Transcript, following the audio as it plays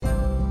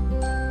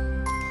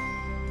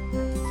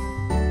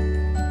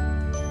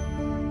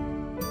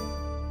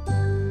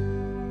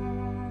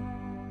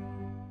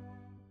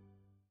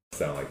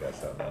sound like that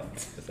sound now.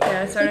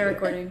 Yeah, I started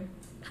recording.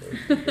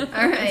 All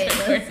right,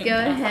 let's go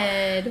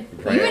ahead.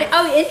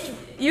 Right.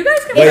 You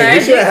guys can Wait,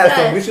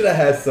 pray. we should have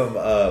had some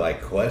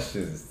like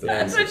questions.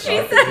 That's what she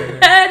talk together.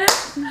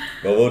 said.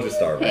 But we'll just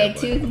start. Hey,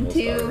 rambling. We'll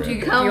start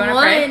rambling. come You wanna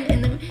one.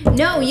 pray?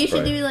 No, you Let's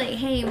should pray. do like,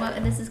 hey,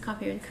 this is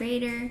Coffee with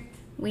Creator.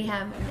 We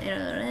have.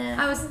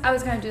 I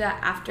was gonna do that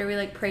after we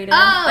like prayed in.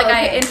 Oh, like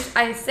okay.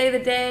 I say the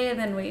day and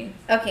then we.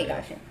 Okay,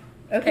 gotcha.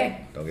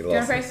 Okay. Don't get Do you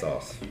lost in wanna the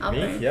sauce. I'll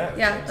pray. Yeah.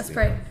 Yeah, let's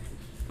pray.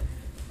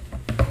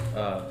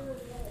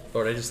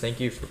 Lord, I just thank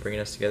you for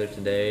bringing us together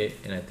today,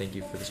 and I thank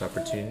you for this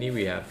opportunity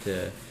we have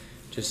to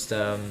just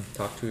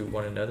talk to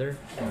one another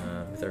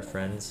with our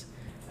friends.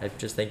 I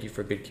just thank you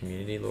for good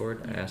community,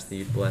 Lord. I ask that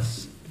you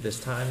bless this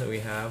time that we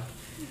have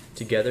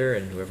together,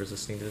 and whoever's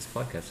listening to this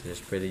podcast. I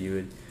just pray that you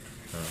would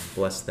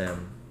bless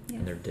them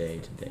in their day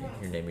today.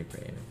 In your name we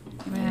pray,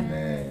 amen.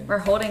 Amen. We're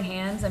holding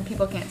hands and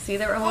people can't see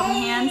that we're holding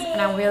hands,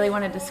 and I really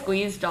wanted to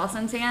squeeze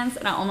Dawson's hands,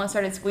 and I almost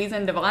started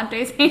squeezing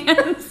Devontae's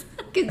hands.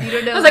 Because you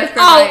don't know. I was like,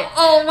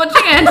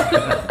 which hand?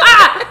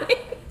 Ah!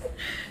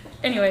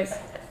 Anyways,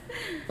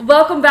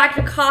 welcome back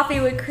to Coffee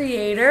with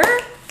Creator.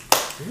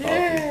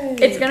 Yay.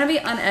 It's gonna be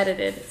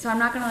unedited, so I'm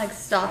not gonna like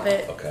stop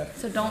it. Okay.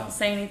 So don't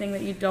say anything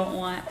that you don't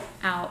want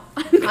out,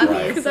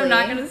 Obviously. because I'm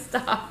not gonna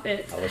stop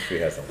it. I wish we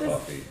had some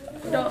coffee.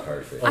 Don't-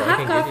 Perfect. I I have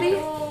can coffee. give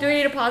you Do we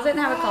need to pause it and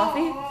have a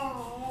coffee?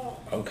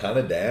 I'm kind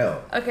of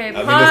down. Okay, I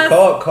mean, pause. it's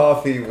called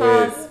coffee Pause.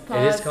 with.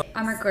 Pause. It is called-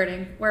 I'm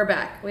recording. We're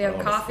back. We I have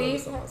don't wanna coffee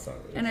spill this on my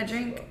sandwich. and a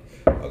drink.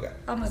 Okay.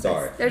 Oh my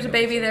Sorry. goodness. There's a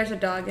baby. There's a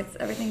dog.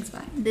 Everything's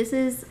fine. This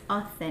is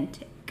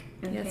authentic.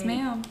 Yes, okay?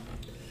 ma'am.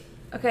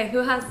 Okay, who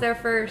has their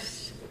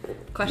first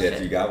question? Yeah,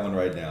 if you got one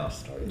right now,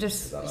 start it.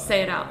 Just 'cause I don't say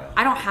have it one out. right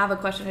I don't have a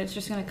question. It's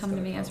just gonna come to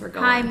gonna me come. as we're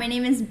going. Hi, my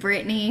name is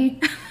Brittany.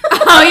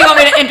 Oh, you want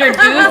me to introduce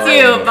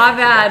you? My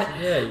bad.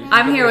 Yeah, you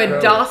I'm can here go with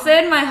through.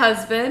 Dawson, my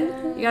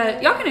husband.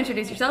 Y'all can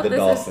introduce yourself. The This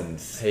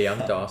Dawsons. Hey, I'm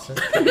Dawson.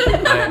 I am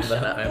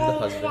the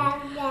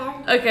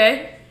husband. is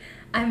okay.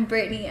 I'm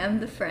Brittany. I'm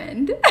the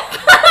friend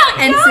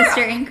and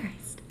sister in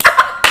Christ.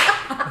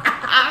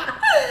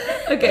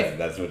 Okay.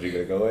 That's what you're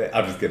gonna go with.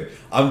 I'm just kidding.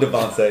 I'm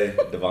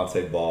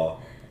Devontae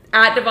Ball.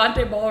 At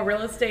Devontae Ball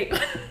Real Estate.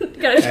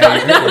 Gotta Hey,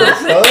 shout good out.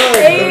 stuff,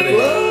 Hey. good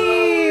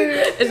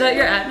plug. Is that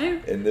your ad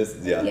name? And this,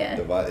 yeah. Yeah.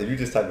 If you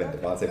just type in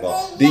Devontae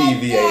Ball,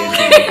 DEVANTE.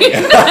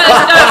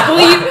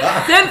 Bleep.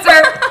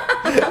 Censor.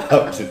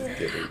 I'm just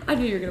kidding. I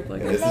knew you were gonna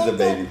plug And it. this is a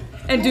baby.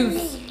 And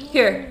Deuce.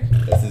 Here.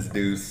 This is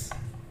Deuce.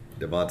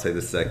 Devontae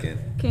the second.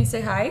 Can you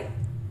say hi?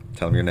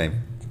 Tell him your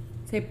name.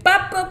 Say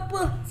ba ba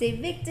ba. Say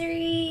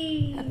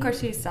victory. Of course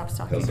he stops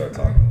talking. He'll start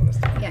talking when it's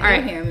time. Yeah, All right.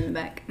 you'll hear him in the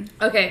back.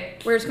 Okay,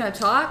 we're just gonna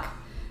talk.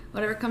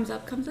 Whatever comes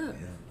up, comes up.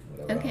 Yeah,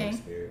 whatever Okay. the Holy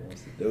Spirit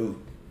wants to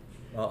do.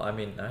 Well, I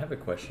mean, I have a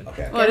question.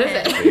 Okay. What is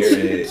ahead. it? Here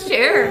it is.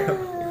 Share. Here you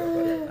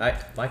go,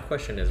 buddy. My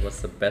question is, what's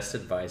the best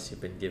advice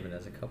you've been given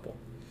as a couple?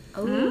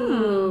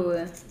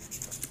 Ooh.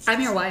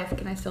 I'm your wife.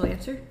 Can I still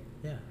answer?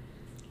 Yeah.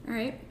 All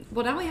right.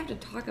 Well, now we have to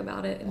talk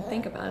about it and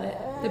think about it.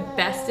 The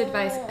best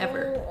advice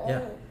ever.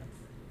 Yeah.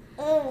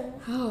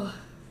 Oh.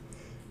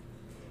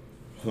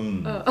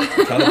 I'm Oh.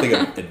 trying to think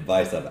of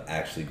advice I've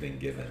actually been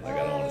given. Like, I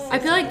don't want to say I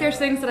feel like something there's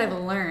things that I've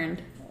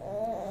learned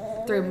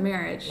through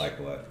marriage, Like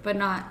what? but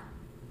not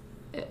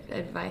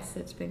advice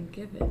that's been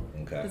given.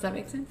 Okay. Does that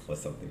make sense?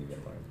 What's something you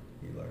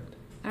learned?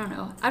 I don't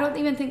know. I don't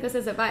even think this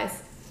is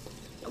advice.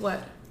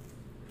 What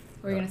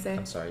were you No, gonna say?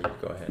 I'm sorry. You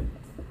go ahead.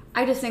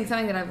 I just think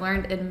something that I've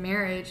learned in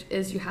marriage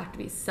is you have to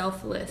be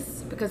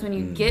selfless, because when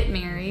you Mm. get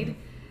married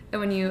and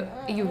when you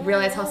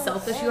realize how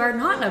selfish you are,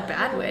 not in a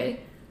bad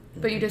way,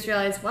 but you just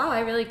realize, wow, I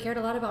really cared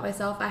a lot about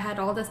myself. I had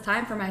all this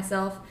time for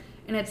myself,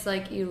 and it's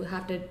like you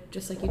have to,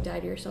 just like you die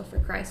to yourself for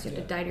Christ, you have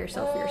to die to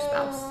yourself for your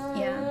spouse.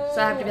 Yeah.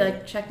 So I have to be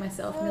like, check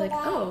myself and be like,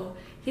 oh,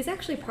 he's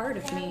actually part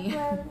of me.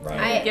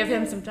 Right. Give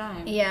him some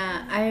time.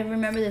 Yeah, I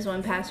remember this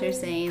one pastor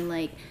saying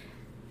like,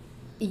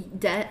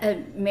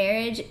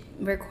 marriage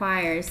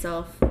requires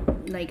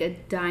like a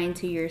dying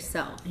to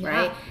yourself, Yeah.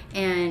 right?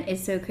 And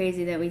it's so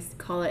crazy that we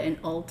call it an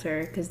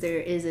altar because there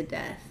is a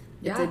death.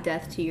 It's Yeah. a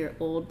death to your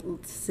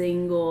old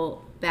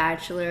single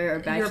bachelor or You're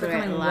bachelorette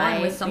becoming life.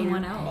 one with you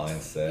someone know? else.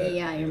 Mindset.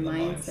 Yeah, your even the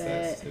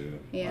mindset. mindsets too.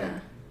 Yeah. Like,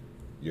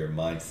 your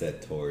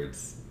mindset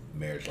towards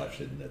marriage life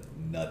should look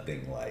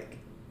nothing like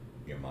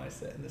your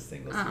mindset in the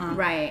single season.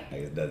 Right.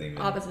 Like, it doesn't even.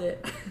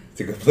 Opposite.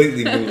 It's a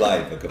completely new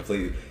life.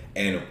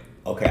 And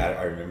okay,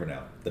 I remember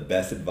now. The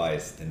best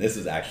advice, and this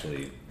was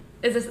actually,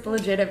 Is this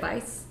legit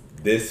advice?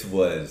 this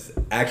was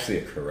actually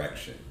a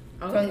correction.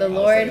 From the I'll say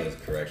Lord. it was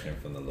correction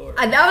from the Lord.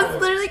 And I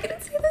was literally going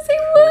to say the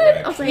same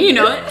one. I was like, You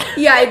know it?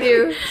 Yeah, I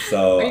do.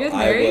 So Are you guys I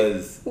married?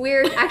 was,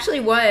 We're actually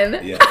one.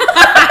 yeah.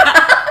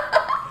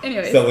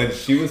 Anyways. So when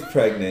she was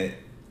pregnant,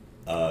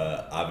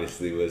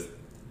 obviously it was,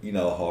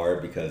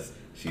 hard because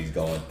she's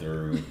going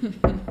through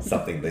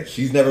something that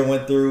she's never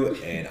went through,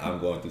 and I'm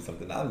going through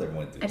something I've never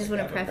went through. I just Like,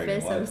 want to having a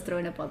pregnant preface, I was wife.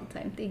 throwing up all the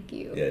time. Thank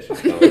you. Yeah, she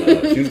was going through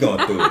it. She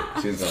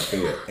was going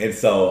through it. And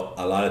so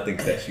a lot of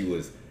things that she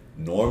was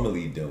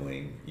normally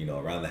doing,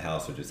 around the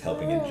house or just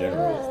helping in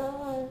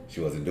general, she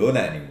wasn't doing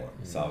that anymore.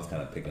 So I was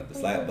kind of picking up the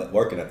slack, but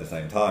working at the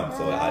same time.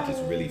 So I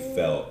just really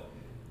felt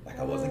like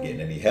I wasn't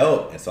getting any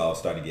help. And so I was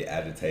starting to get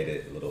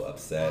agitated, a little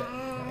upset.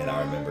 And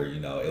I remember, you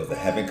know, it was a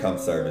Heaven Come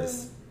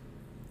service.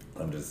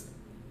 I'm just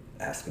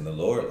asking the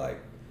Lord, like,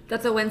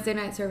 That's a Wednesday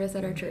night service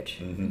at our church.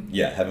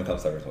 yeah, Heaven Come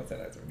service Wednesday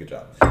night. Good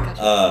job.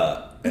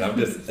 Gotcha. And I'm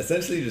just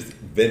essentially just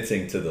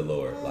venting to the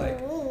Lord, like,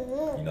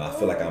 you know, I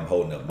feel like I'm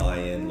holding up my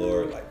end,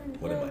 Lord. Like,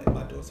 what am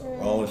I doing something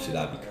wrong? Should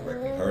I be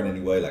correcting her in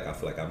any way? Like, I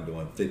feel like I'm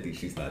doing 50,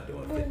 she's not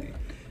doing 50.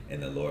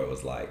 And the Lord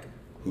was like,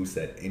 who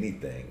said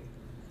anything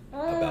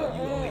about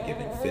you only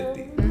giving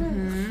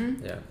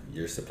 50? Yeah.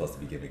 You're supposed to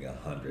be giving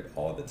 100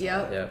 all the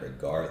time, Yep.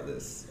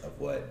 regardless of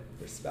what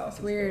your spouse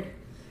is Weird. doing.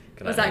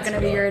 Can Was I that going to answer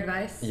be that? your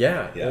advice?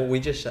 Yeah. Yeah. Well,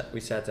 we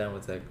sat down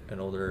with an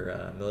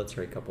older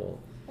military couple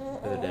the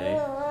other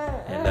day,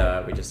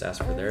 and we just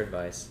asked for their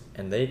advice,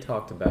 and they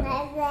talked about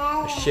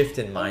a shift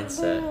in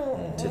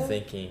mindset to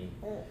thinking.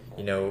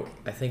 You know,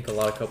 I think a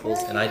lot of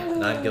couples, and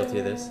I'm guilty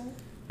of this.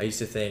 I used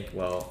to think,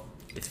 well,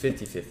 it's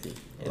 50-50,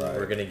 and Right.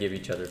 we're gonna give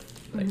each other,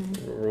 like,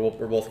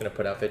 we're both gonna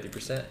put out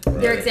 50%.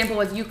 Their example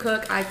was you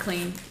cook, I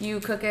clean. You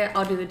cook it,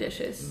 I'll do the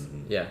dishes.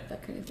 Yeah.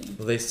 That kind of thing.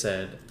 Well, they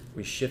said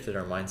we shifted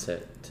our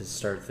mindset to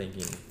start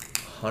thinking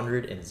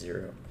 100 and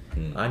 0.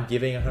 I'm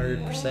giving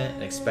 100%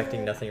 and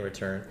expecting nothing in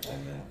return.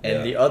 Amen. And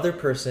Yeah. the other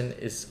person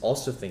is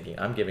also thinking,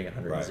 I'm giving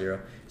 100 and Right. 0.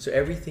 So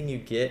everything you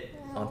get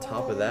on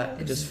top of that,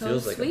 it just so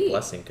feels like a sweet.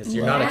 blessing because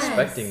you're not Yes.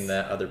 expecting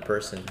that other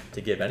person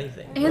to give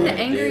anything. And the They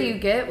anger do. you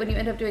get when you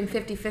end up doing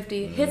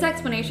 50-50, his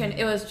explanation,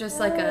 it was just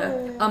like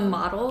a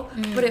model,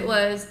 but it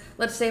was,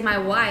 let's say my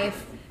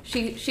wife,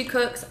 she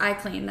cooks, I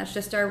clean. That's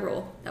just our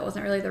rule. That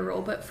wasn't really the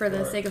rule, but for the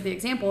Right. sake of the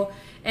example.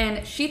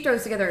 And she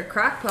throws together a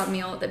crock pot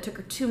meal that took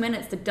her 2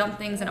 minutes to dump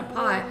things in a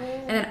pot,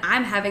 and then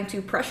I'm having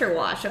to pressure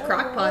wash a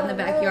crock pot in the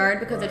backyard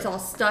because it's Right. all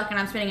stuck, and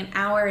I'm spending an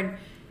hour, and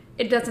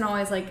it doesn't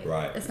always, like,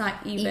 Right. it's not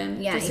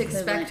even. Yeah, Just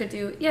expect to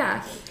equivalent. do,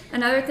 yeah.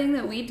 Another thing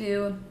that we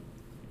do,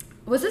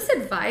 was this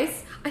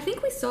advice? I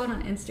think we saw it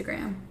on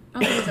Instagram. I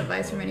don't think it's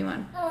advice from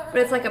anyone,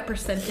 but it's like a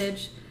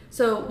percentage.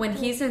 So when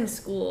he's in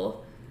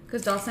school,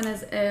 because Dawson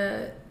is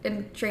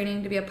in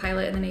training to be a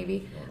pilot in the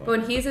Navy, but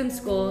when he's in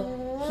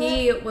school,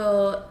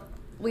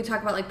 we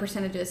talk about like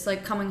percentages,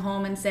 like coming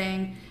home and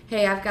saying,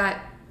 hey, I've got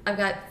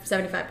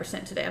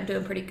 75% today. I'm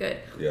doing pretty good.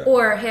 Yeah.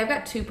 Or hey, I've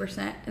got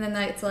 2%, and then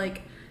it's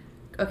like,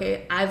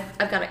 okay, I've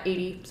got an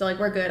 80, so like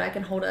we're good. I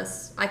can hold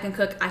us. I can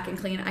cook. I can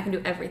clean. I can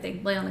do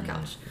everything. Lay on the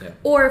couch. Yeah.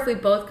 Or if we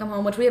both come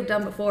home, which we have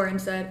done before, and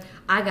said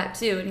I got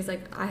 2, and he's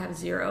like I have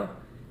 0.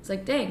 It's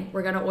like, dang,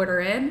 we're gonna order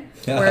in.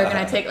 We're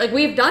gonna take, like,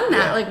 we've done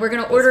that. Yeah, like we're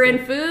gonna that's order cool.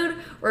 in food.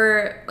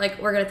 We're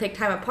gonna take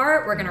time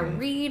apart. We're gonna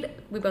read.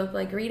 We both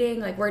like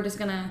reading. Like we're just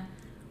gonna.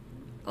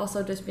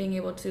 Also, just being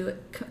able to,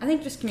 I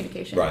think, just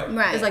communication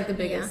Right. is like the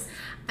biggest.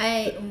 Yeah.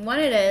 I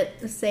wanted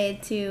to say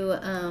too,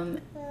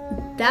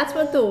 that's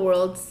what the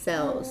world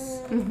sells.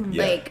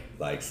 Yeah.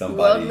 Like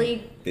somebody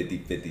worldly-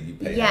 50-50 you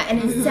pay. Yeah, out.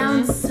 and it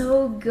sounds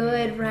so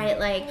good, right?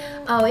 Like,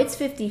 oh, it's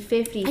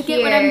 50-50 I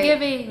get what I'm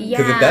giving. Yeah.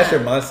 Because if that's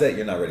your mindset,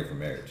 you're not ready for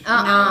marriage.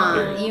 Uh-uh,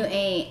 No. you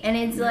ain't. And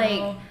it's No.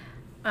 like,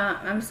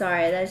 I'm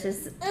sorry, that's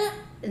just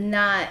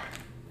not,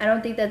 I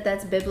don't think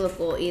that's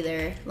biblical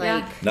either.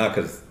 Like, Not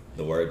because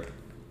the word,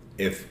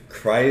 if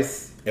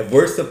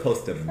we're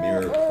supposed to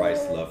mirror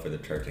Christ's love for the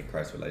church and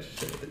Christ's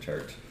relationship with the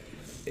church,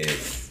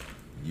 it's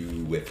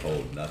you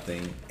withhold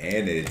nothing.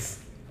 And it's,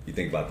 you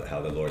think about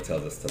how the Lord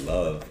tells us to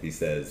love. He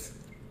says,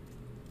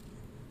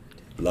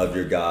 love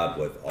your God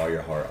with all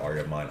your heart, all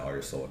your mind, all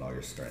your soul, and all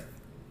your strength.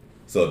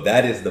 So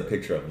that is the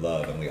picture of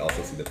love. And we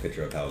also see the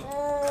picture of how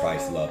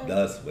Christ loved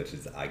us, which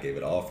is I gave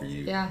it all for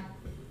you. Yeah.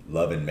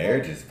 Love in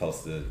marriage is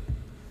supposed to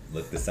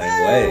look the same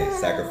way.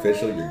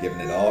 Sacrificial, you're giving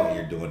it all and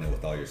you're doing it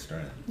with all your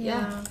strength.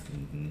 Yeah.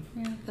 Mm-hmm.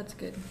 Yeah, that's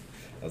good.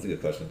 That was a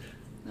good question.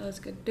 That was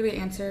good. Did we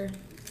answer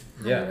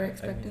how Yeah. you were I mean,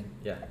 expecting?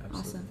 yeah,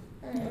 absolutely.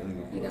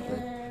 Awesome. You got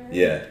one?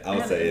 Yeah, I would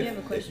have- say I have a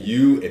if question.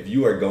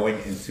 you are going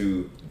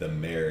into the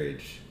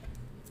marriage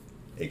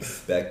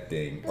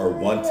expecting or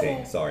wanting,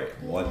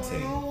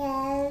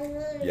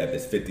 you have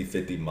this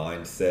 50-50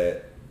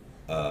 mindset,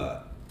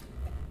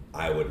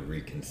 I would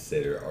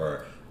reconsider,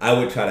 or I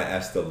would try to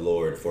ask the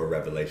Lord for a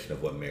revelation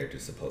of what marriage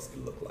is supposed to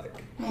look like.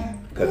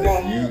 Because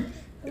if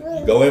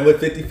you go in with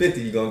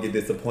 50-50, you're going to get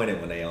disappointed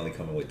when they only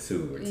come in with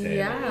 2 or 10,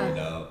 Yeah. you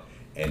know?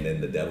 And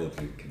then the devil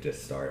could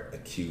just start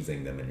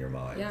accusing them in your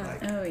mind. Yeah.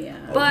 Like, oh yeah.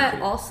 But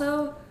okay.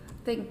 also,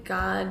 thank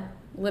God,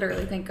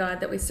 literally thank God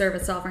that we serve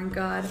a sovereign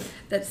God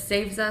that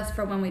saves us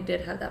from when we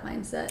did have that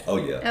mindset. oh,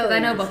 yeah. Because I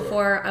know for sure.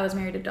 before I was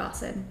married to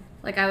Dawson,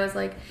 like I was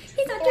like,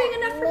 he's not doing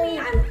enough for me.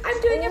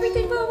 I'm doing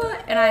everything, blah, blah.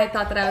 And I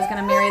thought that I was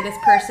gonna marry this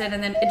person,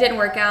 and then it didn't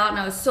work out, and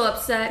I was so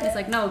upset. And it's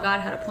like, no,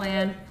 God had a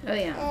plan. Oh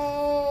yeah.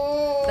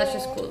 That's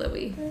just cool that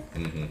we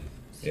Mm-hmm.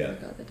 serve Yeah. a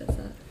God that does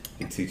that.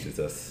 He teaches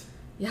us.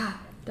 Yeah,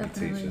 He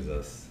definitely. teaches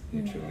us.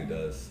 He truly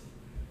does.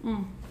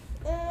 Mm.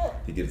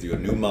 He gives you a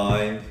new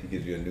mind. He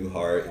gives you a new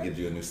heart. He gives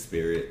you a new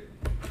spirit.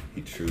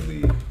 He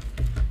truly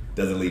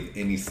doesn't leave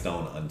any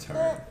stone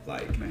unturned.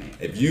 Like, Right.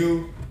 if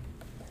you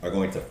are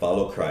going to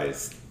follow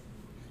Christ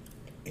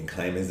and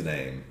claim his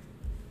name,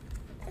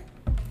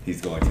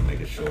 He's going to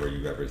make sure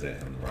you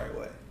represent him the right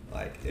way.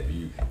 Like if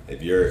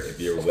you're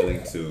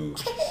willing to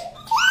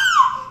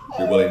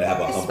have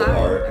a It's humble fine.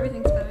 heart,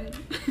 Everything's fine.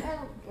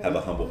 have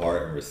a humble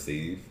heart and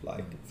receive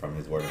like from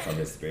his word and from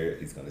his spirit,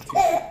 he's going to teach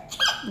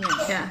you.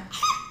 Yeah.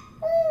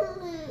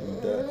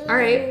 And, All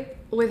right.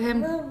 With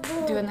him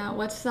doing that,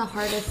 what's the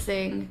hardest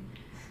thing?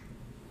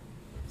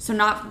 So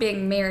not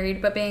being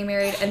married, but being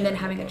married and then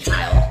having a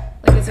child.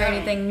 Like, is there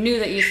anything new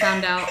that you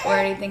found out or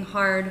anything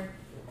hard?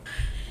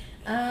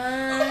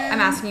 I'm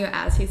asking you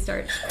as he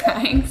starts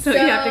crying, so you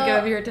have to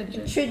give your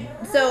attention.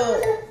 So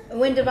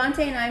when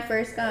Devontae and I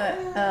first got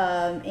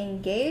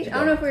engaged, I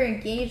don't know if we were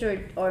engaged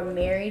or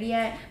married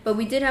yet, but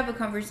we did have a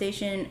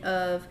conversation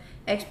of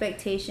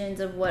expectations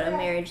of what a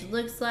marriage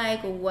looks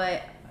like,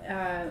 what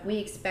we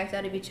expect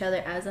out of each other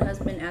as a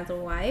husband, as a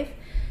wife,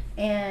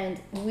 and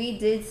we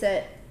did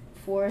set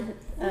forth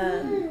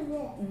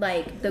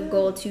like the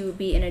goal to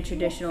be in a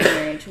traditional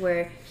marriage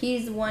where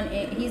he's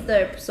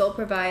the sole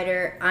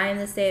provider, I'm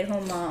the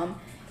stay-at-home mom,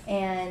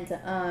 and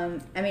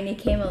I mean it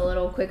came a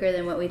little quicker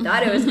than what we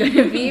thought it was going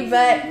to be,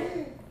 but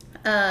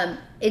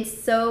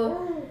it's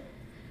so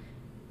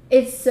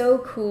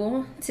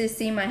cool to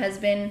see my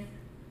husband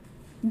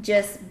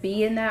just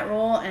be in that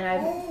role, and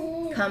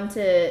I've come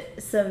to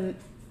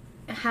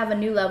have a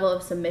new level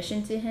of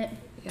submission to him.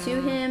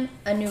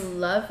 A new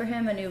love for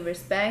him, a new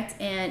respect,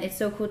 and it's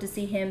so cool to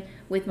see him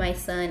with my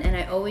son. And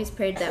I always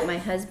prayed that my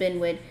husband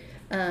would,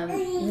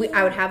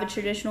 I would have a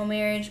traditional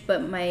marriage,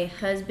 but my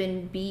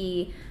husband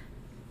be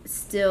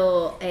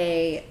still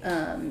a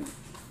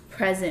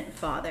present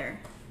father.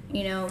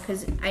 You know,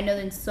 because I know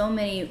in so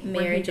many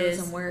marriages, when he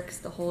goes and works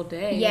the whole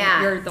day,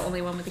 yeah, you're the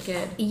only one with a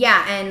kid.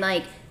 Yeah, and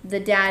like the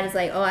dad is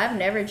like, "Oh, I've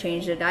never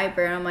changed a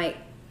diaper." And I'm like,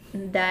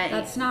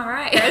 That's not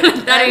right.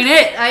 That ain't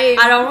it.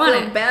 I don't want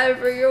it. Bad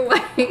for your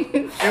wife.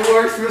 It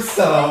works for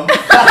some.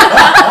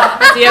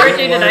 Has he ever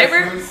changed a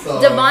diaper?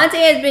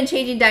 Devontae has been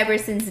changing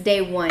diapers since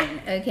day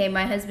one. Okay,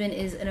 my husband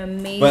is an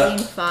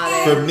amazing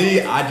father. For me,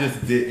 I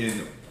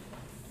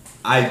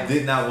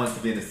did not want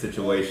to be in a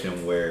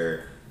situation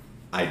where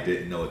I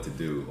didn't know what to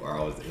do or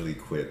I was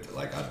ill-equipped.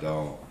 Like I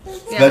don't,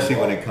 especially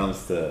when it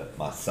comes to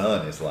my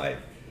son. It's like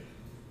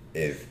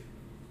if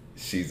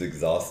she's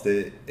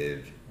exhausted,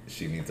 if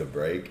she needs a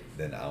break,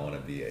 then I want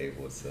to be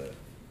able to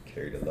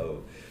carry the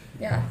load.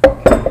 Yeah.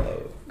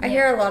 I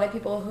hear a lot of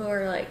people who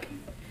are like,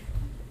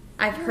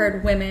 I've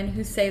heard women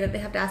who say that they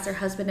have to ask their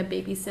husband to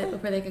babysit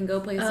before they can go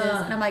places.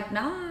 And I'm like,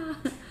 nah.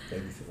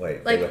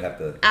 Wait, like, they would have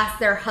to ask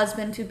their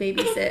husband to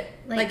babysit.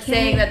 Like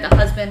saying that the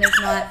husband is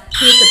not,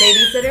 he's the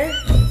babysitter.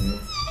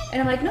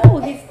 And I'm like, no,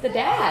 he's the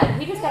dad.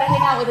 He just got to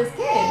hang out with his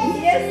kid.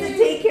 He has to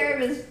take care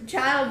of his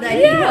child that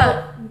he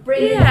helped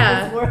bring into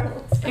this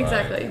world.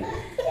 Exactly.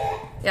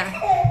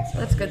 Yeah, so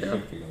that's good though.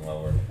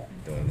 While we're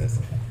doing this.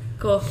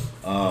 Cool.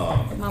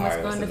 Mama's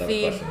going to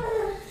feed.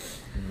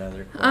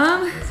 Another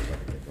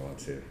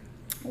question.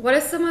 What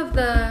is some of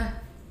the?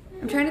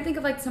 I'm trying to think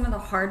of like some of the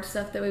hard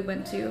stuff that we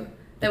went to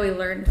that we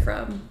learned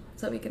from,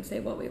 so we can say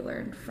what we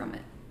learned from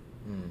it.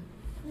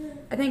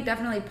 I think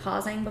definitely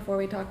pausing before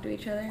we talk to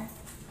each other,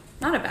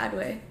 not a bad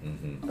way.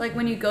 Mm-hmm. Like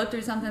when you go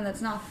through something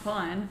that's not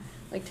fun,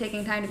 like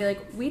taking time to be like,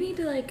 we need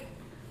to like,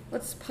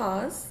 let's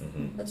pause.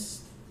 Mm-hmm.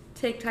 Let's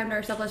take time to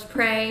ourselves. Let's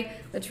pray.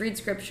 Let's read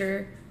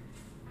scripture.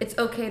 It's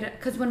okay to,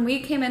 because when we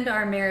came into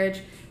our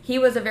marriage, he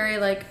was a very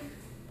like,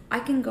 I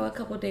can go a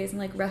couple days and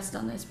like rest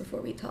on this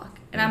before we talk.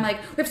 And I'm like,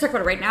 we have to talk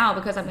about it right now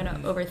because I'm gonna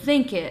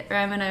overthink it, or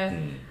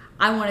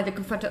I wanted to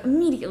confront it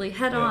immediately,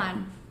 head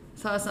on.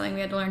 So that was something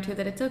we had to learn too,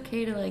 that it's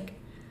okay to like,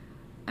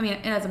 I mean,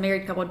 and as a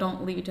married couple,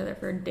 don't leave each other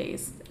for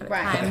days at a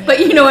time. But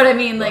you know what I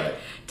mean? Like,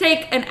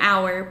 take an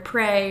hour,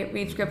 pray,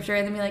 read scripture,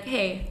 and then be like,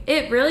 hey,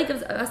 it really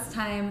gives us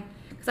time.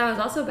 Because I was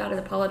also bad at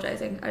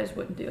apologizing. I just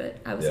wouldn't do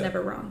it. I was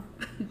never wrong.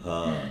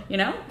 You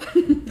know?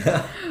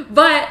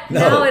 But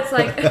now it's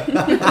like, but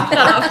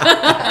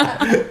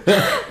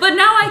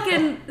now I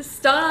can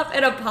stop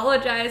and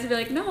apologize and be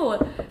like, no,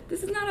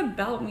 this is not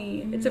about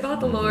me. It's about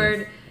the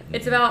Lord.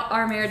 It's about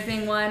our marriage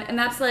being one. And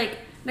that's like,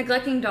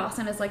 neglecting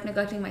Dawson is like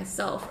neglecting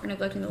myself or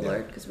neglecting the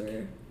Lord, because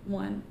we're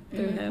one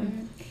through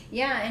him.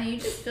 Yeah, and you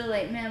just feel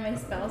like, man, my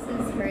spouse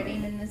is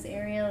hurting in this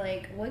area.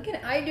 Like, what can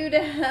I do to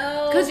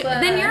help? Because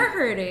then you're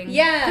hurting.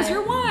 Yeah. Because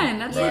you're one.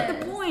 That's like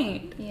the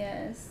point.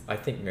 Yes. I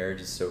think marriage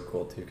is so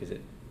cool too, because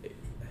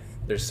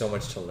there's so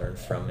much to learn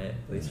from it.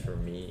 At least for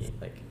me,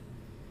 like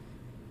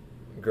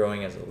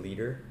growing as a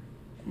leader,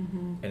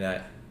 and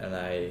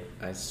I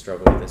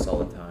struggle with this all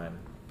the time.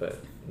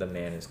 But the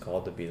man is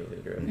called to be the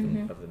leader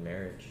of the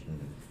marriage,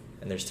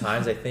 and there's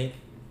times I think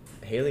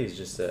Haley's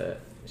just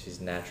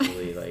she's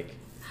naturally like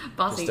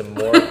bossy, just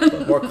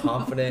a more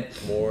confident,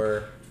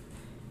 more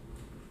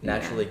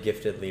naturally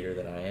gifted leader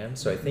than I am.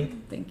 So I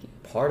think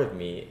part of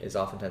me is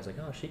oftentimes like,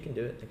 oh, she can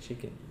do it. Like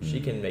she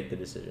can make the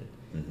decision,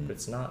 but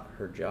it's not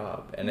her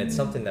job, and it's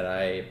something that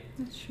I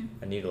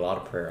need a lot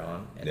of prayer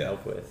on and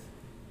help with,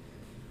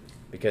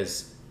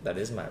 because that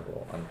is my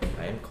role.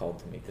 I am called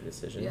to make the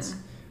decisions,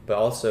 but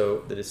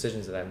also the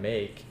decisions that I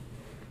make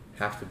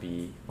have to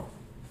be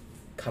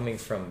coming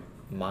from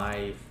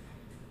my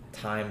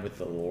time with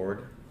the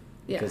Lord,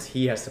 Yeah. because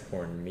He has to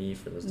pour in me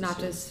for those Not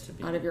decisions just to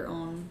be out of your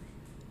own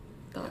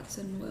thoughts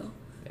and will.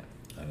 Yeah.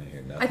 I didn't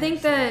hear nothing. I think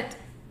you said. that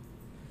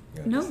You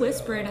gotta no just say it out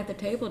whispering loud. at the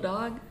table,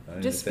 dog. I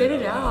didn't Just say it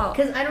spit it out loud. out.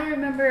 Because I don't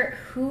remember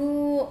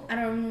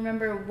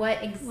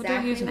what Well,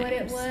 don't use exactly what it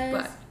names,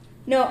 was. but-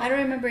 No, I don't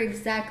remember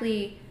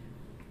exactly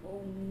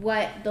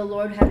what the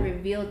Lord had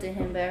revealed to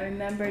him, but I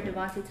remember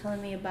Devontae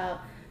telling me about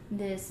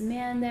this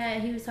man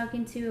that he was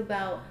talking to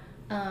about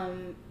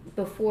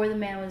before the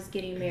man was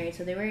getting married.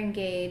 So they were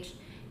engaged,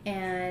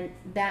 and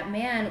that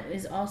man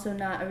is also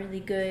not a really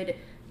good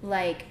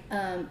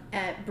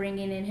at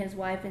bringing in his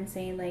wife and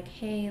saying like,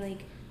 hey,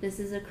 like this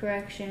is a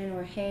correction,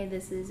 or hey,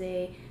 this is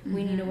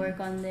we need to work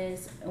on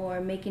this, or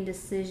making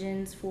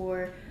decisions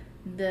for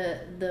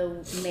the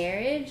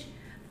marriage.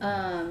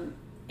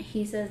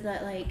 He says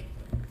that like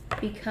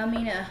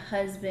becoming a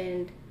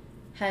husband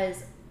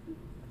has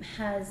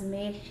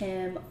made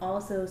him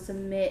also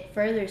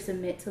further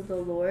submit to the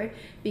Lord,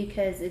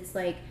 because it's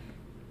like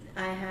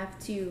I have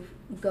to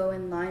go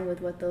in line with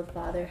what the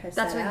Father has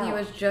That's set what he out.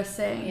 was just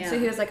saying. Yeah. So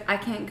he was like, I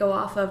can't go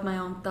off of my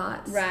own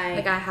thoughts. Right.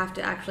 Like I have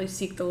to actually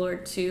seek the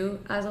Lord too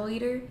as a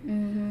leader.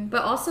 Mm-hmm.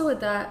 But also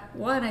with that,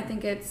 one, I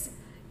think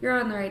you're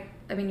on the right.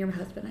 I mean, you're my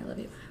husband. I love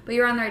you. But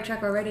you're on the right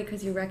track already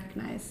because you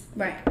recognize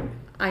Right.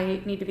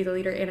 I need to be the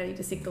leader and I need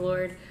to seek the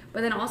Lord.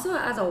 But then also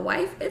as a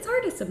wife, it's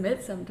hard to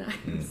submit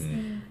sometimes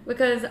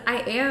because I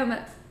am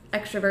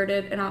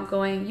extroverted and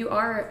outgoing. You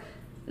are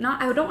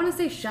not, I don't want to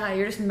say shy,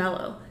 you're just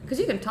mellow because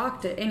you can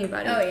talk to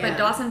anybody. Oh, yeah. But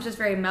Dawson's just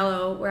very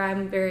mellow, where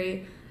I'm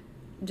very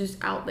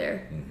just out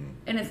there. Mm-hmm.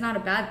 And it's not a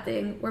bad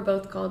thing. We're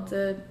both called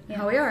to Yeah.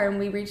 how we are, and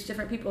we reach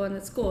different people in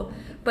the school.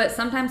 But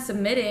sometimes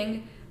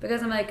submitting,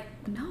 because I'm like,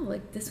 no,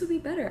 like this would be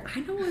better.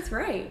 I know what's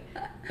right.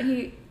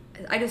 And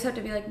I just have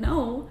to be like,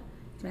 no,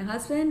 it's my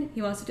husband.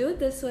 He wants to do it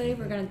this way.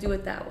 We're going to do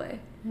it that way.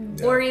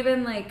 Yeah. Or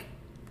even like,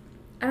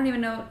 I don't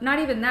even know, not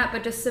even that,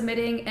 but just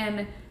submitting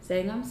and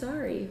saying I'm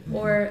sorry,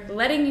 or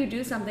letting you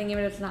do something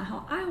even if it's not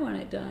how I want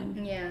it done.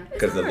 Yeah.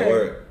 Because the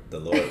hard.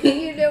 Lord.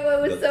 You know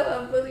what was so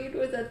humbling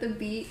was at the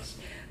beach.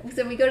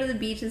 So we go to the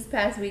beach this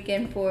past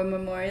weekend for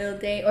Memorial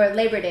Day, or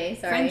Labor Day,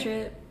 sorry.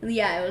 Friendship.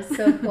 Yeah, it was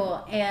so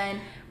cool. And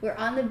we're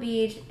on the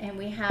beach, and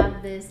we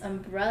have this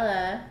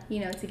umbrella,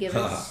 to give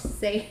us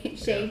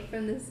shade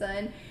from the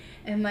sun.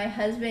 And my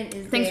husband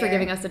is Thanks for there.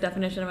 giving us the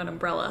definition of an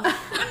umbrella.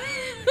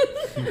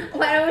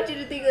 Well, I don't want you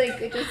to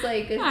think just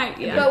like,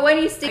 Yeah. but when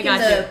you stick I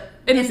got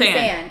in you. the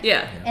sand.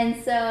 Yeah. And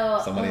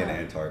so Somebody in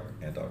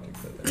Antarctic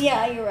said that.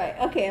 yeah, you're right.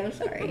 Okay, I'm They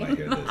sorry. might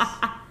hear this.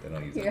 They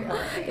don't use You're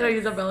umbrella. You don't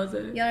use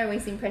umbrellas. Y'all are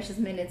wasting precious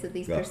minutes of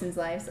these Yeah. person's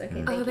lives. Okay,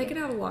 Mm. thank Oh, they you. can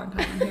have a long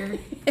time here.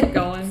 Keep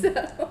going.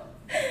 So,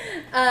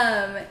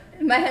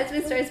 my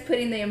husband starts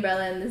putting the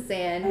umbrella in the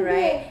sand,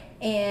 right?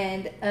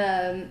 And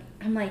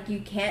I'm like,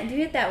 you can't do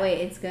it that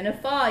way. It's gonna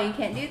fall. You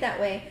can't do it that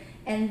way.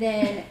 And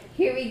then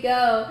here we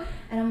go.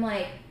 And I'm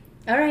like,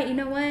 all right, you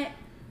know what?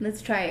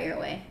 Let's try it your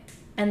way.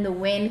 And the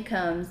wind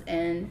comes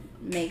and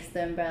makes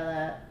the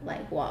umbrella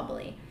like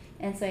wobbly.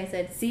 And so I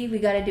said, see, we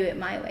got to do it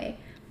my way.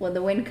 Well,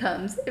 the wind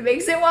comes. It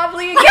makes it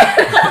wobbly again.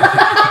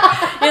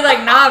 You're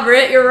like, nah,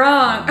 Britt, you're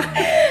wrong.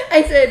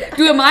 I said,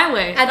 Do it my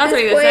way. at That's what this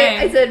he was point, saying.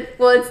 I said,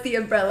 well, it's the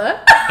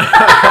umbrella.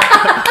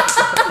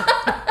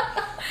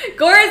 Of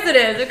course it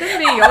is. It couldn't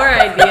be your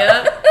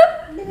idea.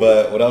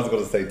 But what I was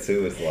going to say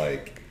too is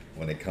like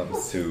when it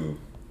comes to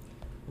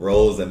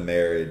roles in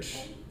marriage,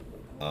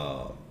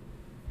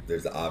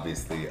 there's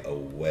obviously a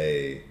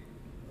way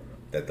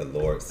that the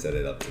Lord set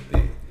it up to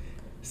be.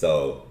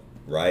 So,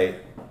 right,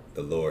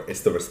 the Lord,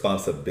 it's the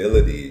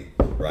responsibility,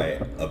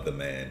 right, of the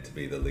man to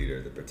be the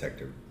leader, the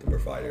protector, the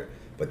provider.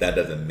 But that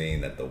doesn't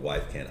mean that the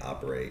wife can't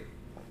operate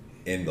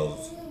in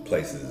those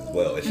places as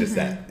well. It's just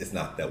that it's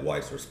not that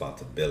wife's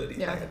responsibility.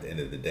 Yeah. Like at the end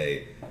of the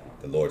day,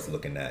 the Lord's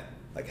looking at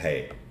like,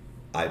 hey,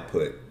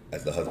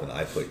 as the husband,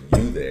 I put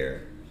you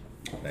there.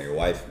 Now your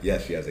wife,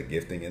 yes, she has a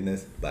gifting in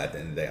this, but at the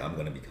end of the day, I'm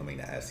going to be coming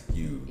to ask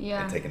you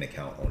Yeah. and take an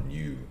account on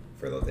you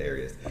for those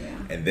areas. Yeah.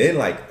 And then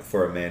like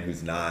for a man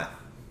who's not,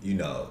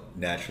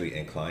 naturally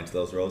inclined to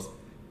those roles,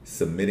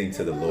 submitting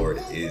to the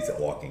Lord is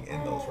walking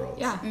in those roles.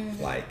 Yeah.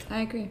 Like,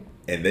 I agree.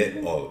 and then,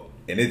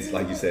 and it's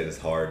like you said, it's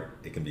hard.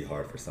 It can be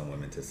hard for some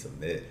women to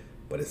submit,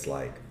 but it's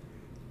like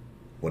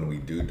when we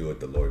do it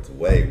the Lord's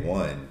way,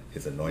 one,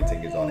 His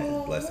anointing is on it,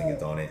 His blessing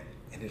is on it,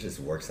 and it just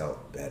works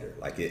out better.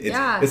 Like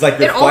it's like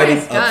you're it always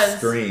fighting does.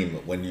 upstream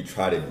when you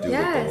try to do it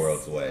Yes. the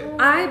world's way.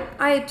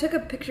 I took a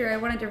picture. I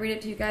wanted to read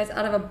it to you guys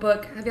out of a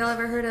book. Have y'all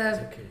ever heard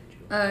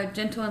of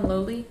Gentle and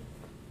Lowly?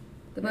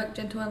 The book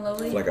Gentle and I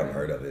Lowly? feel like I've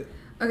heard of it.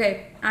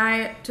 Okay,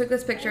 I took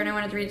this picture and I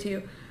wanted to read it to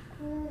you.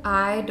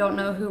 I don't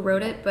know who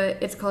wrote it, but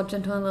it's called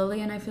Gentle and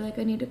Lowly, and I feel like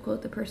I need to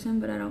quote the person,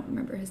 but I don't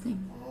remember his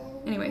name.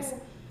 Anyways,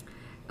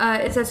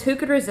 it says, who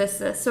could resist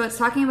this? So it's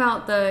talking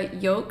about the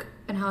yoke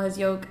and how his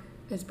yoke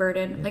is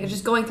burden. Like, it's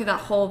just going through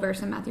that whole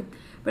verse in Matthew.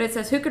 But it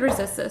says, who could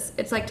resist this?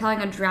 It's like telling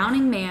a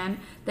drowning man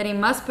that he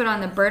must put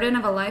on the burden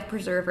of a life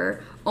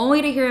preserver, only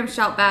to hear him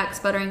shout back,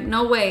 sputtering,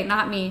 no way,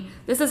 not me.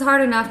 This is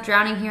hard enough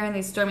drowning here in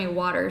these stormy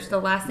waters. The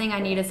last thing I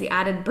need is the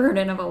added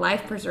burden of a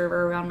life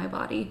preserver around my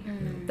body.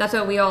 That's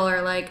what we all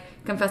are like,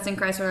 confessing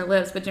Christ with our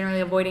lips, but generally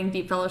avoiding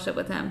deep fellowship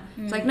with him.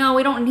 It's like, no,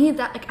 we don't need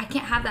that. Like, I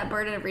can't have that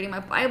burden of reading my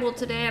Bible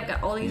today. I've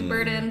got all these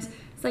burdens.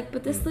 It's like,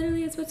 but this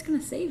literally is what's going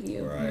to save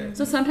you. Right.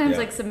 So sometimes Yeah.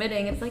 like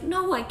submitting, it's like,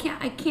 no, I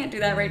can't do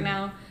that right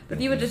now. But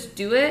if you would just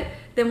do it,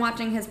 then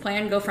watching his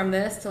plan go from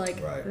this to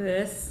like Right.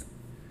 this.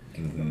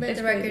 Let It's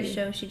the record crazy.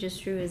 show she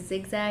just drew a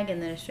zigzag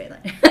and then a straight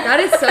line. That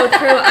is so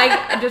true.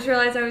 I just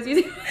realized I was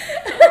using.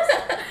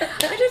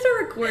 I just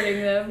started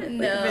recording them. Like,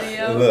 No.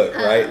 video. Look,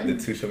 right? The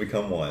two shall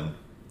become one,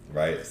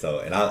 right? So,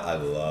 and I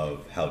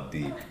love how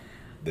deep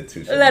the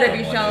two shall Let it become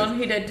be one shown.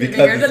 is. He did two Because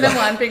fingers and it's then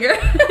like- one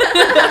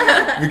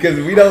finger. Because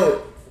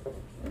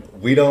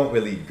we don't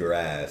really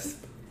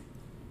grasp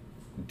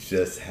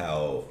just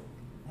how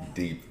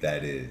deep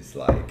that is.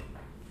 Like,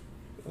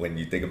 when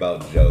you think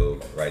about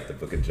Job, right? The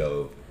book of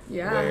Job,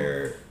 Yeah.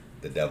 where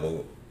the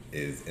devil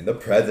is in the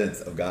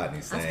presence of God and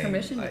he's Ask saying,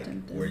 permission to like,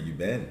 tempt him. where you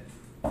been?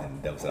 And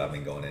the devil said, I've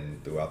been going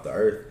in throughout the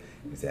earth.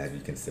 He said, have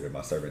you considered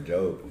my servant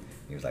Job? And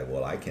he was like,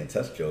 well, I can't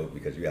touch Job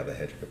because you have a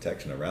hedge of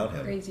protection around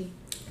him. Crazy.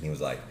 And he was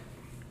like,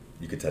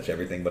 you could touch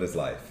everything but his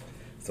life.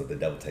 So the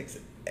devil takes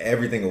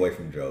everything away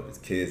from Job, his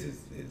kids, his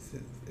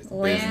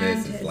Land,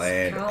 business, his his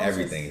land, houses.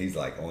 everything. He's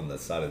like on the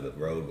side of the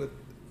road with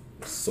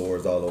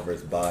sores all over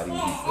his body.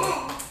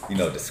 He's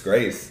the,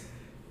 disgrace.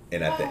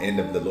 And at the end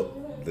of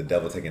the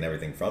devil taking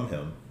everything from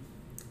him,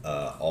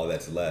 all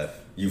that's left,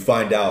 you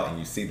find out and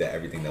you see that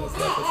everything that was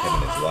left was him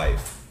and his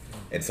wife.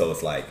 And so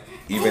it's like,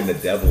 even the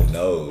devil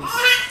knows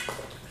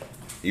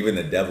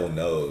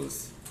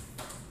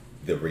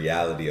the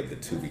reality of the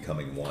two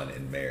becoming one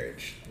in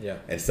marriage. Yeah.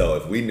 And so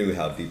if we knew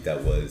how deep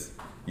that was,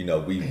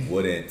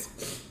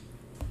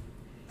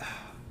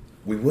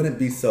 we wouldn't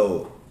be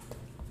so,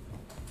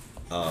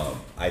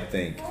 I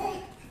think,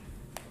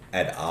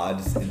 at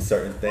odds in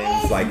certain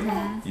things. Like,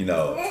 when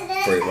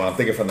I'm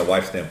thinking from the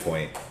wife's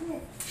standpoint,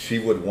 she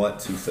would want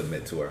to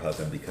submit to her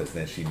husband because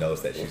then she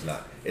knows that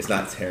it's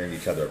not tearing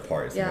each other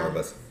apart. It's more of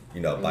us,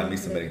 by me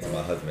submitting to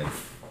my husband,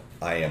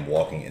 I am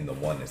walking in the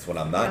oneness. When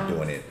I'm not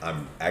doing it,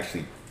 I'm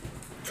actually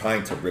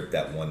trying to rip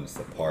that oneness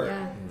apart.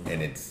 Yeah.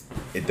 And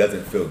it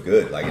doesn't feel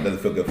good. Like, it doesn't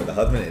feel good for the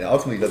husband, and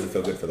ultimately it doesn't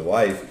feel good for the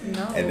wife.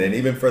 No. And then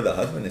even for the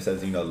husband, it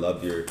says,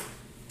 love your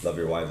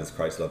wives as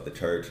Christ loved the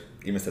church.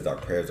 Even says our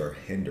prayers are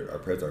hindered. Our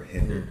prayers are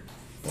hindered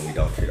when we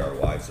don't treat our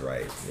wives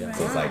right. Yeah.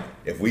 So it's like,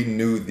 if we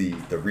knew the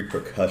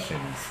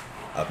repercussions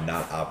of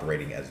not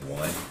operating as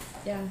one.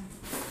 Yeah.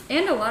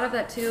 And a lot of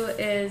that too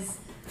is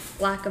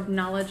lack of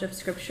knowledge of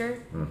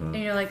scripture. And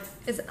you're like,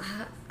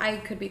 I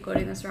could be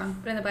quoting this wrong,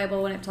 but in the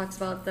Bible when it talks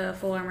about the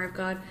full armor of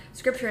God,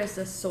 scripture is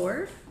the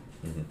sword,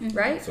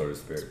 right? Sword of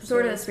the Spirit.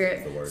 Sword of the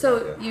Spirit. The word,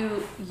 So yeah.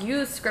 you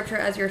use scripture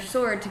as your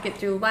sword to get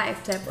through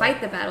life, to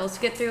fight the battles,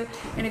 to get through.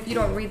 And if you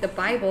don't read the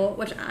Bible,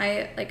 which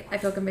I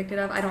feel convicted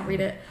of, I don't read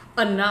it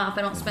enough.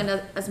 I don't spend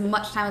as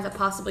much time as I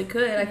possibly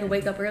could. I could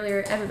wake up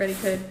earlier. Everybody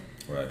could.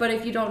 Right. But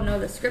if you don't know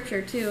the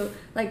scripture too,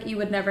 like you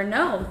would never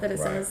know that it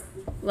Right. says,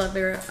 "Love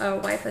your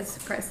wife as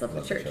Christ loved the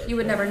Love the church." church, You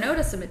would right. never know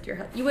to submit to your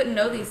husband. You wouldn't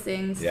know these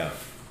things Yeah.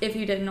 if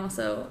you didn't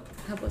also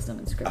have wisdom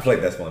in scripture. I feel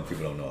like that's one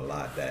people don't know a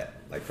lot, that,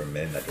 like, for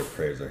men, that their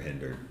prayers are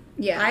hindered.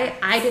 Yeah.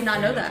 I did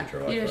not know Yeah, that.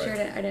 teacher, You just right.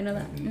 shared it. I didn't know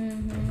that.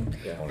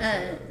 Yeah. I wanna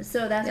say that.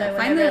 So that's Yeah, why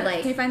find whenever the.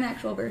 Can you find the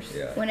actual verse?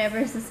 Yeah.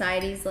 whenever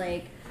society's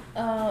like,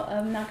 oh,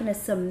 I'm not gonna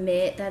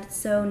submit, that's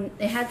so,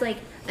 it has like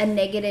a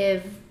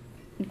negative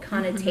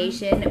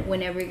connotation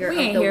whenever you're We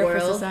of ain't the here for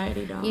world.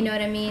 society, dog. You know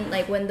what I mean?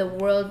 Like when the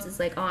world is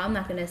like, oh, I'm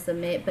not gonna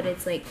submit, but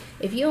it's like,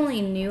 if you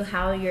only knew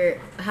how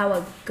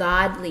a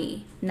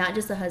godly, not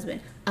just a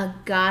husband, a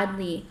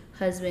godly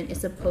husband is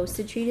supposed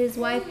to treat his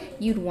wife,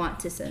 you'd want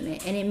to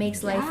submit, and it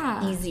makes life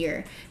Yeah.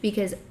 easier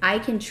because I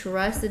can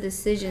trust the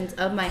decisions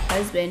of my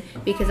husband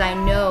because I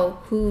know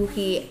who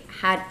he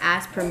had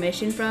asked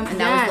permission from, and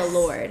that was Yes. the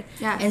Lord.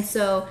 Yes. And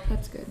so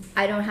That's good.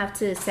 I don't have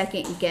to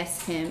second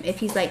guess him. If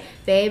he's like,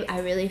 babe,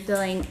 I really feel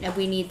like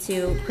we need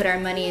to put our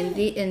money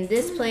in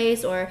this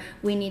place, or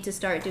we need to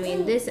start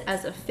doing this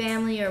as a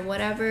family or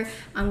whatever,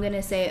 I'm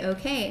gonna say,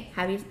 okay,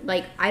 have you,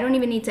 like, I don't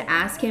even need to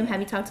ask him,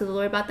 have you talked to the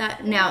Lord about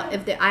that? Now,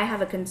 if I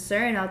have a concern,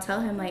 I'll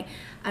tell him, like,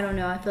 I don't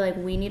know, I feel like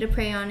we need to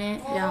pray on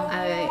it.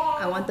 Yeah.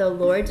 I want the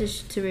Lord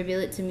to reveal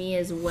it to me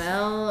as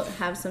well,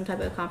 have some type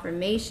of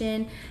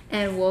confirmation,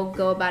 and we'll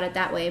go about it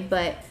that way.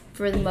 But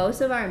for the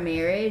most of our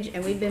marriage,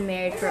 and we've been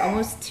married for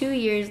almost 2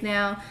 years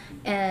now,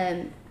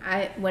 and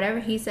whatever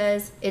he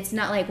says, it's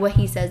not like what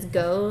he says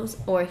goes,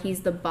 or he's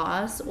the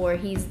boss, or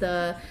he's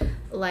the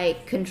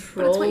like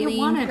controlling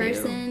wanna do.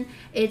 person.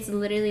 It's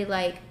literally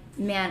like,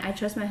 man, I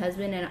trust my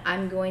husband, and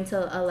I'm going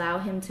to allow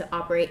him to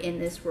operate in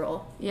this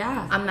role.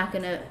 Yeah. I'm not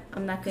going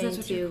That's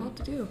what you're to, called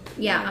to do.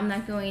 yeah, I'm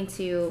not going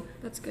to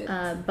That's good.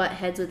 butt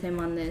heads with him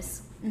on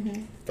this.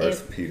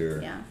 First If- Peter.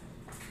 Yeah.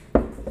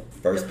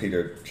 1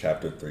 Peter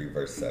chapter 3,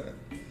 verse 7.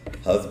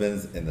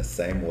 Husbands, in the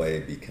same way,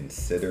 be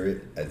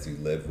considerate as you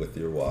live with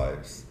your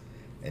wives,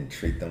 and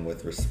treat them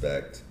with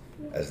respect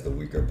as the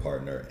weaker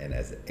partner and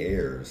as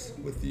heirs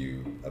with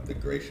you of the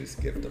gracious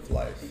gift of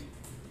life,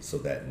 so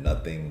that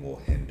nothing will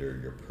hinder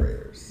your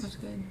prayers. That's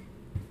good.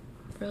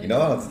 Really You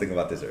know, I good. was thinking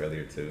about this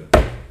earlier too.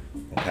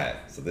 Okay,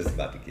 so this is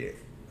about to get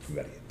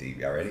deep.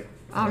 Y'all ready?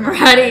 I'm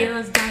ready.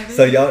 Let's dive in.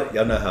 So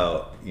y'all know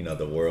how,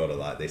 the world a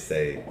lot, they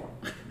say,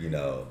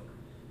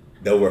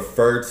 they'll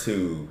refer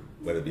to,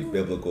 whether it be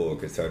biblical or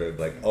conservative,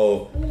 like,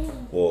 oh,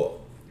 well,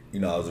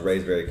 I was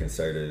raised very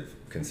conservative.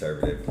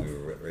 We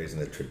were raised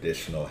in a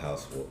traditional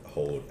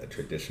household, a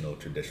traditional,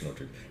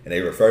 and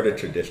they refer to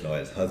traditional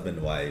as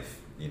husband, wife,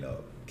 kids,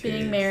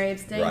 being married,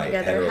 staying right,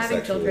 together,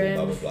 having children,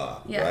 blah blah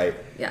blah, yeah, right?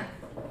 Yeah.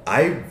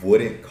 I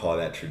wouldn't call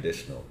that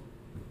traditional.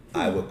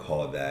 I would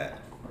call that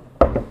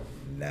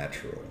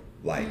natural.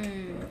 Like,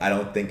 I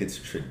don't think it's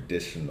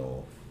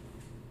traditional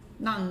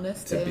Not in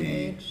this to day and be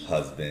age.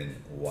 husband,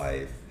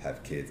 wife,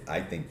 have kids.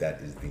 I think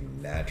that is the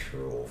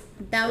natural.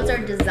 That was our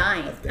order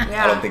design. of things.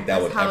 Yeah, I don't think that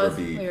that's would how ever it's-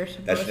 be. we were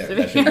That supposed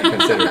to shouldn't be. be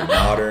considered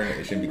modern.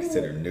 It shouldn't be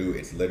considered new.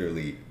 It's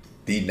literally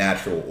the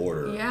natural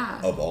order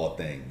Yeah. of all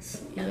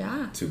things.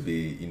 Yeah. To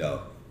be,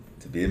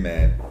 to be a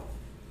man,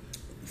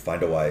 you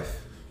find a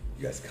wife,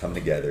 you guys come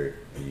together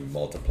and you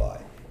multiply.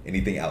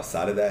 Anything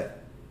outside of that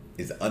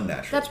is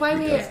unnatural. That's why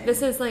because-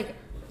 this is like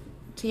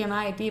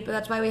TMI deep, but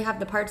that's why we have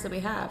the parts that we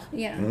have.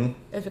 Yeah. Mhm.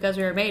 It's because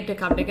we were made to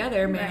come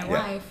together, man and Right.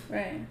 Yeah. wife.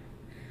 Right.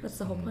 That's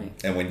the whole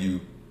point. And when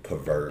you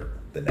pervert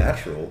the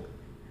natural,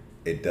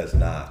 it does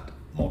not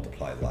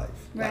multiply life.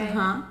 Right.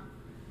 Uh-huh.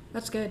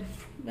 That's good.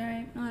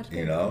 Right. No, that's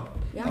good. I was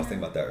Yeah. thinking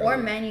about that Or earlier.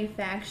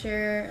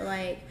 manufacture,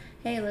 like,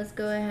 hey, let's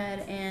go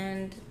ahead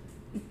and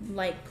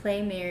like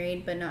play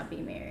married but not be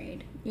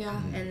married. Yeah.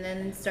 And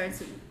then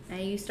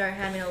you start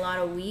having a lot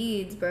of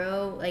weeds,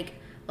 bro. Like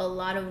a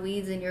lot of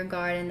weeds in your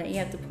garden that you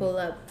have to pull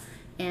up,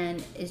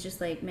 and it's just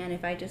like, man,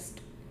 if I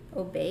just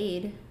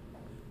obeyed,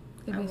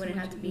 It'd I be so wouldn't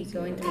much have to be easier.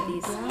 going through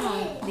these Yeah. these Pulling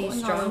all the weeds.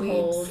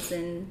 strongholds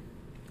and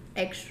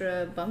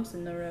extra bumps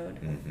in the road.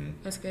 Mhm.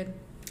 That's good.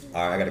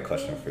 All right, I got a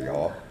question for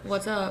y'all.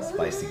 What's up?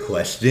 Spicy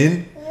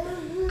question.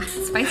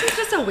 Spicy is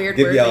just a weird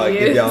Give word y'all, to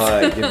give use. y'all, all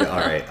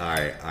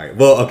right.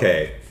 Well,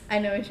 okay. I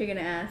know what you're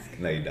gonna ask.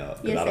 No, you don't. 'Cause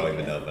Yes, I don't I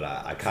even do. know, but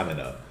I kind of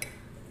know.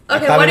 Okay,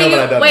 kinda what do know, you...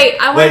 but I don't Wait, know.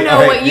 I want Wait, to know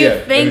okay, what you yeah,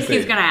 let me think see.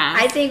 he's going to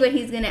ask. I think what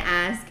he's gonna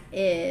ask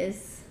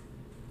is,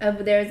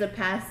 there's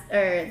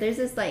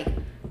this like,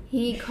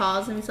 he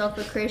calls himself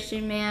a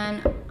Christian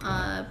man,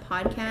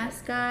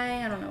 podcast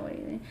guy. I don't know what he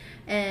is,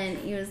 and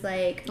he was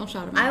like, Don't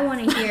shout him I out.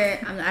 want to hear.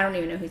 I don't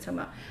even know who he's talking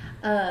about.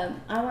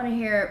 I want to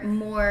hear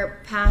more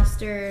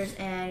pastors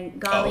and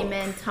godly Oh,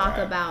 men talk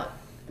crap. about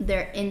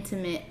their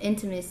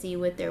intimacy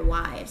with their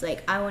wives.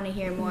 Like, I want to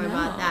hear more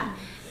about No. that.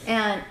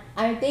 And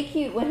I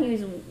think what he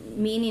was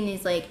meaning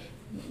is like,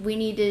 we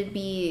need to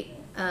be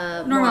more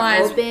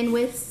Normalize. open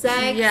with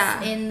sex.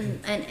 Yeah. And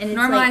it's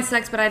Normalize like,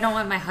 sex, but I don't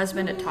want my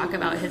husband to talk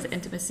about his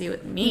intimacy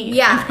with me. in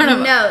yeah, front of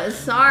no,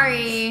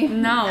 sorry.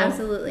 No.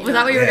 Absolutely Was that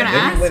not. what you were going to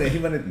maybe ask? He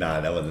wanted, nah,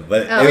 that wasn't.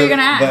 But Oh. What were you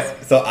gonna ask?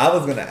 But, so I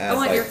was gonna ask,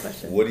 want like, your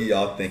question. what do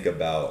y'all think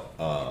about?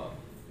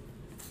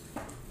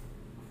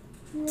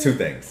 Two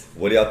things.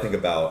 What do y'all think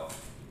about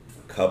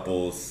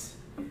couples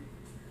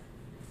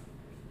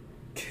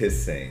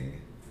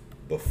kissing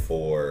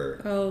before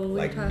We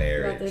like talked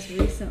marriage? about this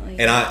recently.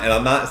 And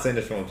I'm not saying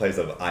this from a place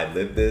of I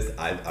live this.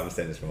 I'm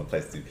saying this from a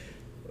place to,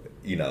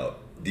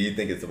 do you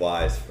think it's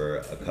wise for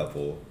a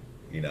couple,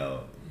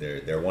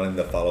 they're wanting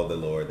to follow the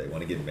Lord, they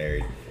want to get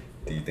married.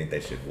 Do you think they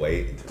should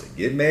wait until they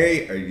get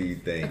married, or do you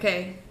think?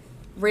 Okay,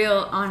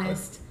 real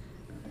honest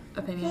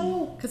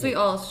opinion, because we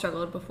all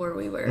struggled before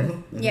we were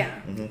Yeah.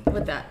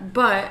 with that.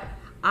 But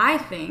I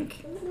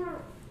think,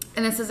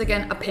 and this is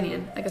again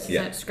opinion, I guess it's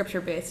Yeah. not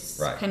scripture based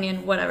Right.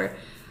 opinion, whatever.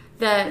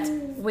 That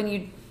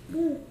when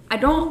I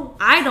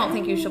don't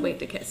think you should wait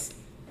to kiss.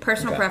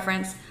 Personal Okay.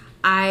 preference.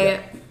 I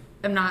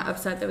am not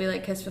upset that we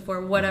like kissed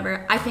before.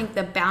 Whatever. I think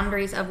the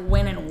boundaries of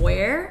when and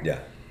where Yeah.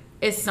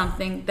 is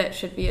something that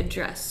should be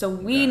addressed. So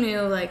we Yeah.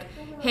 knew, like,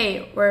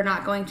 hey, we're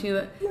not going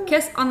to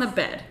kiss on the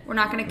bed. We're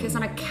not going to kiss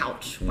on a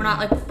couch. We're not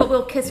like, but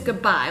we'll kiss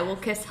goodbye. We'll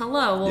kiss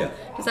hello. Yeah.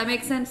 Does that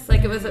make sense?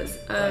 Like, it was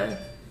a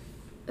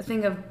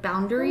thing of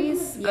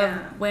boundaries Yeah.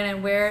 of when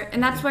and where.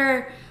 And that's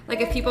where, like,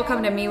 if people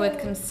come to me with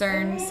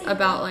concerns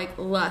about, like,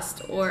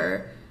 lust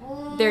or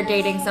they're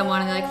dating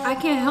someone and they're like, I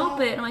can't help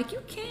it. I'm like, you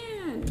can.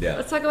 Yeah.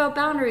 Let's talk about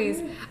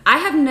boundaries. I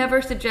have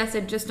never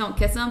suggested just don't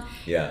kiss them.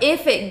 Yeah.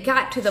 If it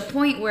got to the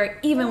point where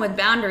even with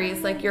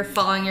boundaries, like you're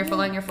falling, then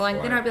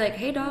Right. I'd be like,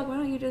 hey dog, why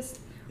don't you just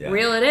Yeah.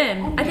 reel it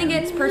in? I think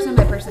it's person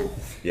by person.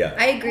 Yeah.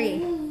 I agree.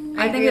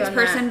 I think agree it's on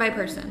person that. by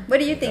person. What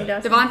do you think,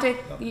 Dustin? Devontae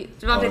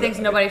Oh, thinks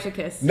no. nobody should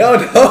kiss. No.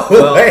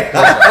 Well, Wait.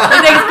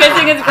 He thinks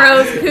kissing is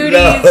gross. Cooties.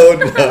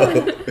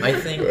 No. I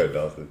think Go ahead,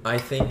 Dawson. I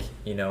think,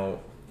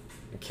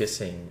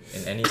 kissing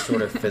and any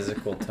sort of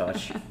physical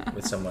touch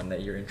with someone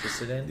that you're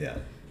interested in, Yeah.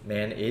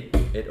 man,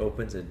 it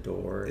opens a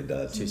door It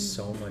does. to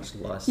so much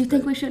lust. You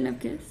think that- we shouldn't have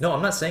kissed? No,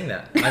 I'm not saying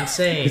that. I'm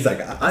saying He's like,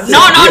 I'm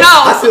sealed the deal.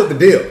 I sealed the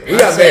deal. We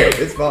got married.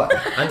 It's fine.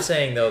 I'm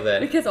saying though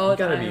that We kiss all you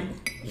the gotta time.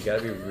 you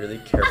gotta be really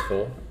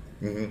careful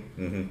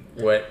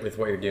with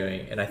what you're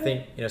doing. And I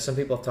think some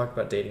people have talked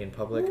about dating in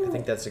public. I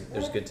think there's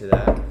good to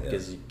that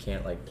because you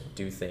can't like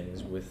do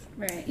things with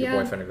Right. your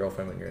Yeah. boyfriend or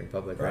girlfriend when you're in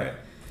public, right?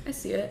 I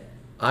see it.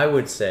 I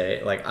would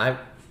say like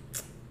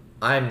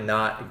I'm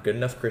not a good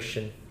enough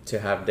Christian to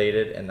have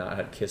dated and not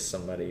had kissed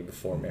somebody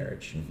before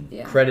marriage.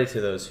 Yeah. Credit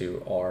to those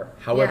who are.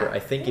 However, Yeah. I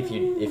think if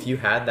you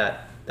had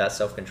that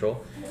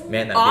self-control,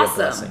 man, that'd Awesome.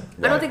 be a blessing.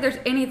 I don't Right. think there's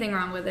anything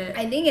wrong with it.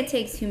 I think it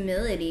takes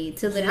humility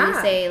to literally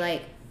Yeah. say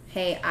like,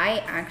 hey,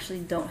 I actually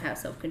don't have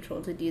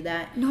self-control to do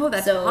that. No,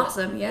 that's So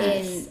awesome.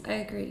 Yes, I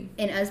agree.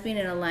 in us being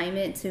in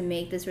alignment to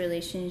make this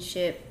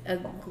relationship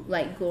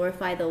like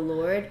glorify the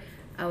Lord,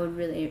 I would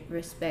really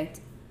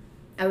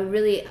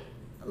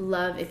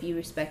love if you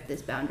respect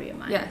this boundary of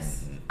mine.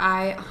 Yes,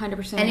 I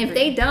 100%. And if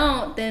agree. they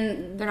don't,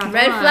 then They're not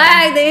red the one.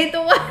 flag. They ain't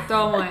the one.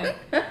 Throw 'em away.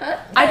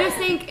 I just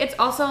think it's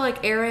also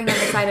like erring on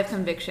the side of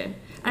conviction.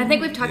 And I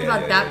think we've talked Yeah,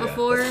 about yeah, that yeah, yeah.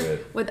 before That's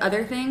good. with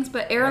other things,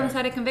 but err on the Right.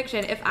 side of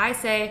conviction. If I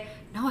say,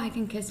 no, I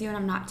can kiss you and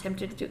I'm not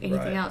tempted to do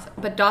anything Right. else.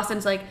 But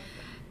Dawson's like,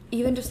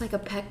 even just like a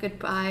pet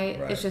goodbye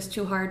Right. is just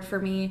too hard for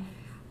me.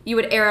 You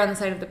would err on the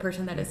side of the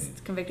person that is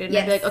convicted. And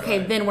I'd be Yes. like, okay,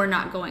 Right. then we're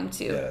not going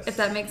to. Yes. If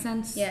that makes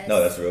sense. Yes.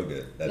 No, that's real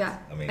good. That's, Yeah,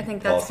 I mean, I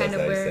think Paul that's says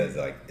kind of that. where- He says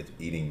like, if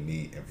eating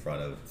meat in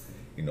front of,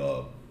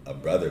 a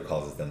brother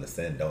causes them to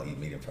sin, don't eat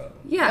meat in front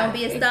of them. Yeah. Don't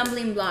be a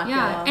stumbling block.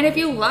 Yeah, y'all. and if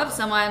you love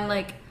someone,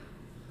 like,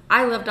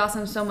 I love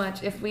Dawson so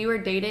much. If we were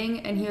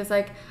dating and he was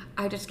like,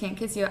 I just can't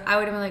kiss you, I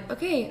would have been like,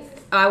 okay.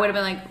 I would have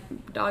been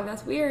like, dog,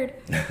 that's weird.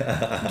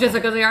 Just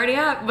because we already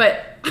have.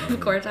 But of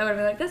course, I would have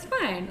been like, that's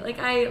fine. Like,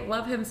 I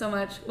love him so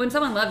much. When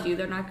someone loves you,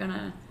 they're not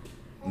gonna,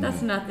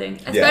 that's nothing.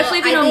 Especially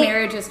if you Well, know I think-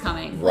 marriage is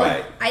coming.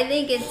 Right. I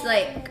think it's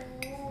like,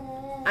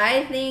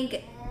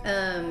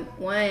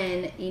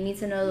 one, you need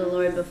to know the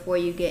Lord before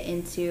you get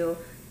into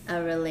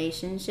a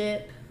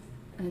relationship,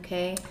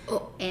 okay?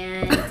 Oh.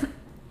 And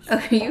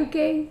are you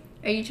okay?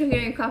 Are you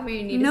drinking your coffee?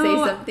 You need to say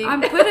something.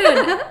 I'm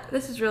putting,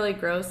 this is really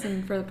gross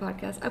and for the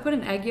podcast. I put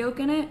an egg yolk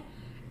in it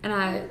and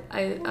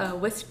I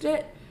whisked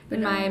it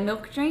in my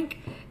milk drink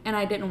and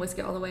I didn't whisk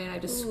it all the way and I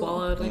just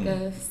swallowed like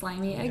a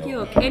slimy egg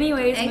yolk.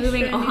 Anyways, Extra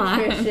moving on.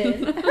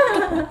 nutrition.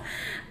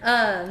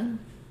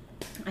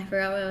 I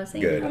forgot what I was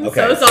saying. Good. I'm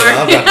Okay. so so sorry.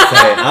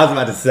 I was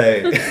about to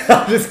say.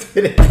 I'm just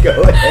kidding.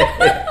 Go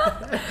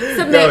ahead.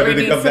 Submit, No, Rudy,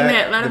 did it come submit.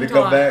 back? Let Did him it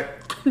come talk. back?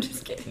 I'm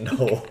just kidding.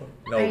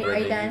 No, Are you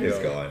Brittany, done? It's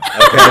go. going.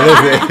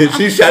 Okay, listen.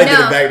 She's trying to get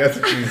No. it back. That's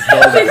what she's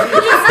stalling.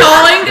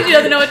 Stalling because she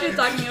doesn't know what she's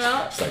talking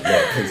about. She's like,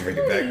 no, please bring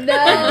it back. I'm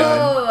done.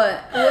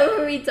 No. What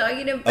were we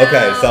talking about?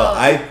 Okay, so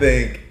I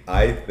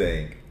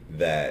think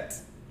that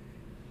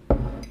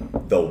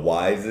the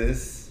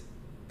wisest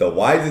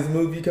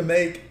move you can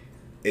make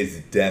is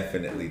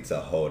definitely to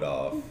hold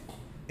off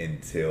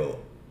until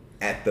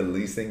at the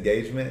least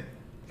engagement,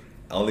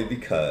 only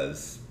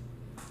because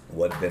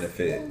what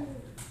benefit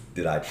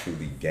did I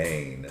truly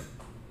gain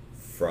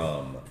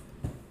from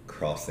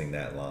crossing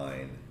that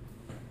line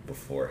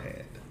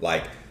beforehand?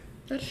 Like,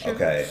 That's true.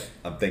 okay,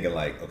 I'm thinking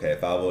like, okay,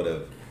 if I would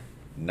have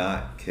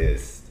not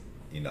kissed,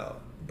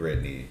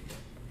 Brittany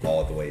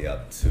all the way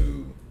up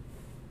to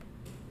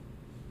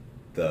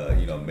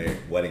the,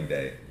 wedding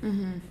day.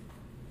 Mm-hmm.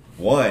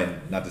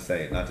 One, not to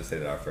say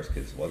that our first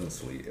kiss wasn't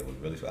sweet. It was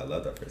really sweet. I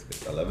loved our first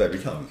kiss. I love every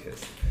time we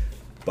kiss.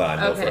 But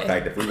I know for a Okay.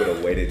 fact if we would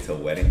have waited till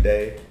wedding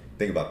day,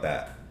 think about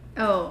that.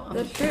 Oh,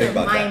 That's true. Think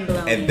about mind that.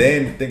 blowing. And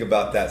then think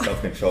about that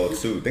self-control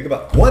too. Think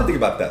about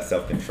that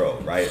self-control,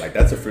 right? Like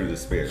that's a fruit of the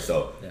spirit.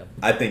 So Yeah.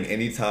 I think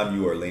anytime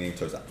you are leaning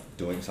towards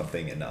doing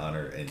something in the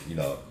honor and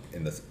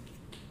in this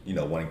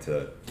wanting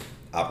to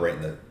operate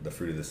in the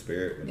fruit of the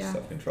spirit with Yeah.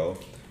 self-control,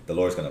 the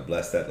Lord's gonna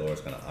bless that, the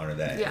Lord's gonna honor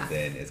that, Yeah. and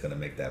then it's gonna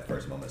make that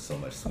first moment so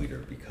much sweeter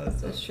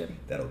because That's of true.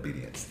 that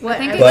obedience. What?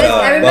 think I, it was- was- I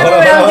but remember hold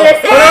what on, I was hold gonna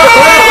on.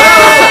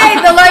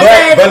 say. The Lord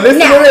said, But listen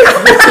 "Now." to this.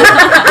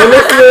 But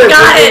listen to this.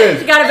 Got listen to it. this.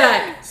 She got it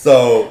back.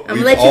 So I'm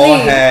we've gonna let you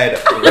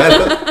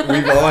all lead.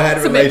 we've all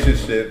had Submit.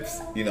 relationships,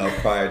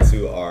 prior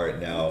to our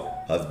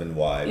now husband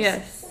wives.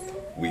 Yes.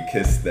 We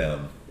kissed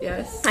them.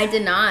 Yes. I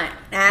did not.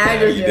 Yeah, I'm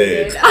just you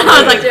did. joking.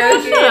 I was like,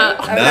 joking. shut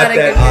up. I'm not a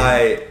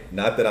good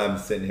Not that I'm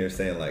sitting here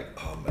saying like,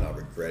 oh man, I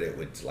regret it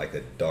with like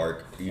a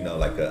dark,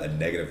 like a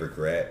negative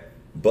regret.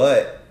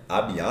 But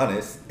I'll be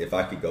honest, if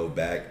I could go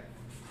back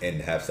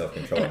and have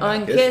self-control and, And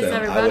not kiss unkiss them, I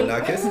everybody? would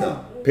not kiss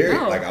them.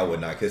 Period. No. Like I would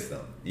not kiss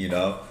them.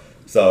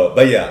 So,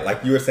 but yeah,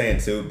 like you were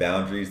saying too,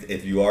 boundaries.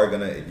 If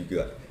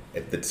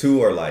the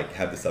two are like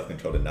have the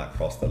self-control to not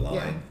cross the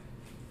line,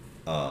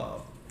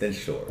 then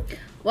sure.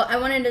 What I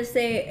wanted to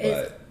say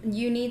is But-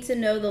 you need to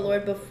know the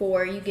Lord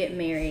before you get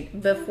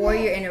married, before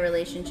you're in a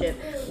relationship.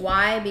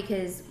 Why?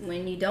 Because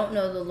when you don't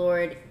know the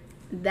Lord,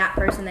 that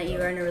person that you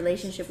are in a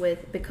relationship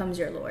with becomes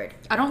your Lord.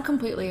 I don't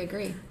completely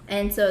agree.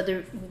 And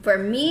so for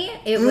me,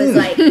 it was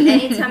like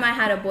anytime I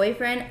had a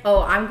boyfriend,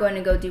 I'm going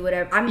to go do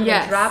whatever. I'm going to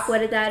Yes. drop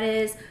what that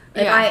is.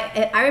 If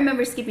Yeah. I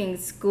remember skipping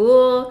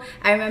school.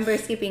 I remember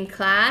skipping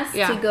class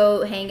Yeah. to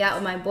go hang out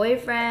with my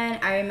boyfriend.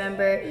 I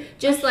remember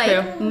just That's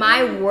like true.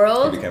 my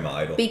world It became an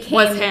idol.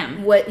 Was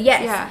him.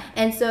 Yes. Yeah.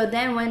 And so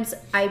then once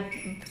I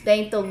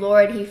thank the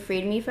Lord, He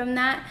freed me from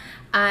that.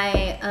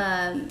 I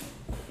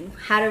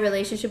had a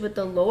relationship with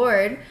the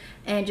Lord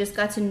and just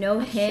got to know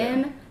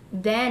Him.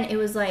 Then it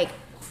was like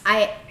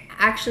I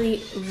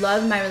actually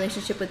loved my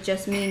relationship with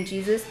just me and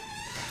Jesus.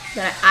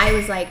 That I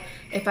was like,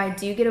 if I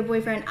do get a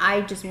boyfriend,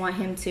 I just want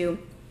him to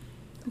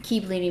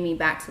keep leading me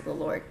back to the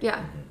Lord.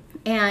 Yeah.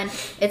 And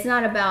it's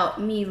not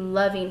about me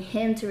loving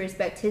him to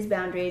respect his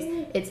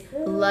boundaries. It's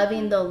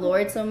loving the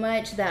Lord so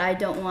much that I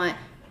don't want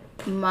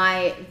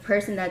my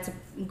person that's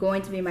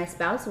going to be my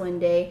spouse one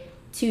day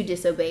to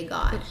disobey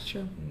God. That's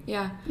true.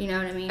 Yeah. You know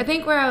what I mean? I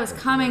think where I was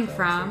coming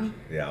from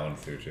Yeah, I want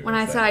to see what you when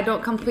I said I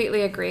don't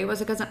completely agree was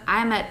because when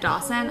I met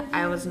Dawson,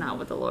 I was not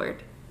with the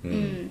Lord.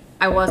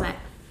 I wasn't.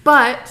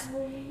 But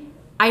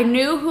I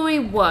knew who he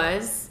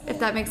was, if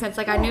that makes sense.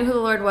 Like, I knew who the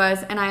Lord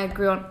was, and I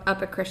grew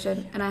up a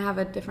Christian, and I have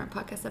a different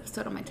podcast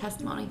episode on my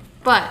testimony.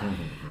 But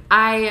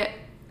I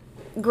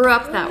grew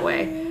up that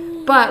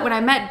way. But when I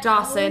met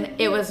Dawson,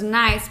 it was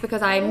nice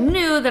because I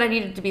knew that I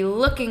needed to be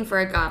looking for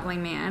a godly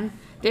man.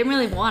 Didn't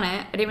really want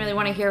it. I didn't really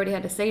want to hear what he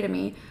had to say to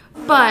me.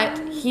 But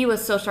he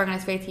was so strong in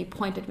his faith, he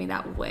pointed me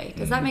that way.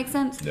 Does that make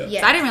sense? Yeah.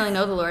 Yes. So I didn't really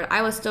know the Lord.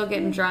 I was still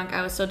getting drunk.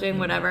 I was still doing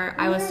whatever.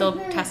 I was still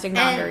testing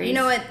boundaries. And you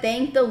know what?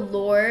 Thank the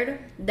Lord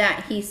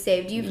that he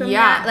saved you from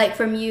Yeah. that. Like,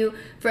 from you,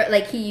 for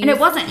like, he used And it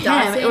wasn't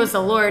Dawson. him. It was the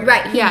Lord.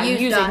 Right. He Yeah,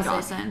 used using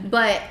Dawson.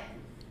 But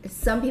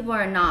some people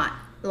are not,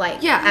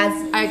 like, Yeah,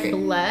 as I agree.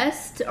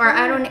 blessed. Or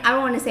I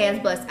don't want to say as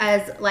blessed.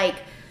 As, like,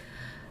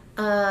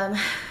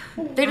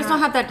 They just don't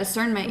have that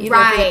discernment either for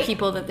right. the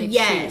people that they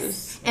yes.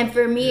 choose. And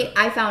for me,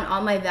 I found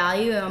all my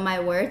value and all my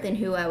worth in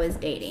who I was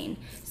dating.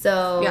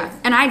 So Yeah,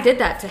 and I did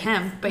that to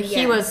him, but he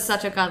Yes. was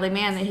such a godly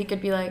man that he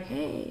could be like,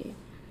 "Hey,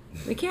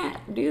 we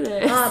can't do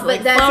this." But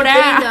Like, that's slow the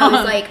thing, though. down.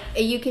 Is like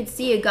you could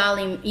see a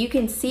godly, you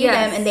can see Yes.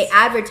 them, and they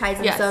advertise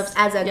Yes. themselves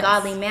as a Yes.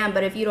 godly man.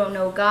 But if you don't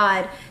know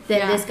God, then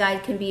Yeah. this guy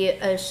can be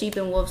a sheep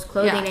in wolf's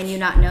clothing, Yeah. and you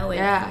not know it.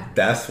 Yeah,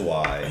 That's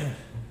why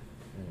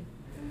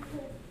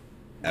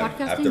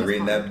Podcasting after is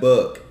reading hard. that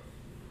book,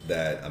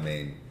 that, I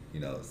mean, you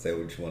know, say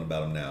what you want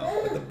about him now,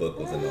 but the book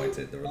was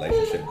Anointed. The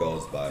Relationship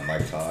Goals by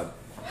Mike Todd.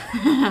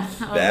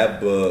 That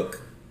book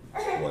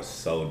was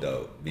so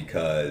dope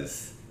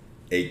because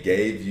it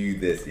gave you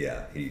this.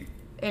 Yeah,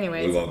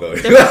 Anyways, we won't go.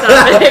 different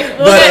topic.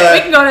 We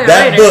can go there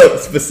that later. book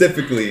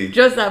specifically,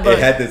 Just that book. It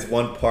had this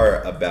one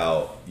part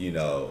about, you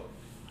know,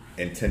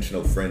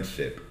 intentional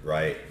friendship,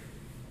 right?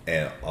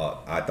 And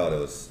I thought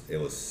it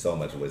was so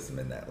much wisdom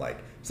in that. Like,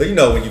 so you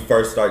know, when you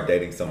first start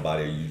dating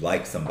somebody or you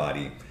like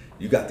somebody,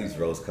 you got these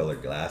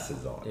rose-colored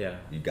glasses on. Yeah.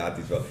 You got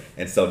these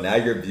and so now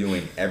you're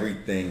viewing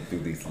everything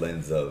through these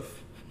lens of,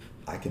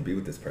 I can be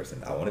with this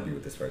person. I want to be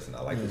with this person.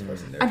 I like this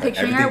person. I'm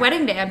picturing our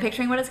wedding day. I'm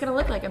picturing what it's gonna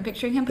look like. I'm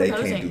picturing him They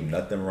proposing. can't do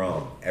nothing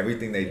wrong.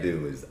 Everything they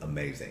do is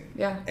amazing.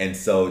 Yeah. And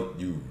so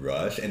you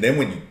rush, and then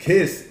when you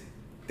kiss,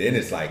 then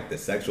it's like the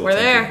sexual We're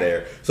tension's there.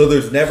 there. So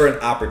there's never an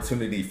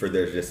opportunity for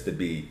there just to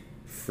be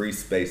free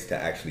space to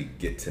actually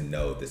get to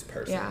know this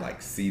person. Yeah.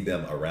 Like, see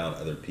them around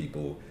other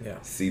people, Yeah.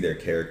 see their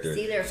character.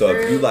 See their so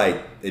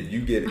fruit. if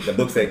you get, the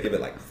book said give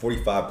it like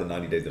 45 to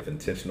 90 days of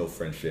intentional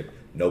friendship,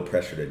 no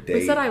pressure to date.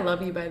 We said I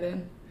love you by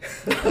then.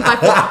 Hey,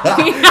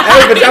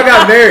 but y'all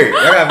got married.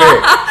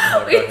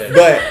 Oh,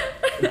 go ahead.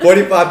 But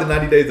 45 to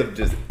 90 days of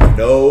just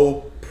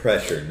no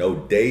pressure, no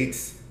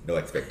dates, no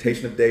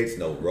expectation of dates,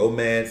 no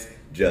romance.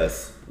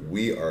 Just,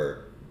 we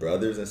are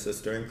brothers and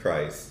sisters in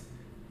Christ.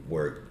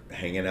 We're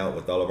hanging out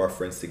with all of our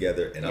friends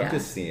together, and Yeah. I'm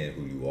just seeing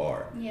who you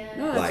are. Yeah.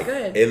 No, that's Like,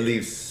 good. it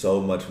leaves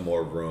so much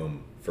more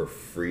room for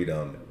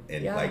freedom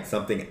and Yeah. like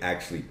something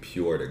actually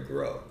pure to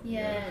grow.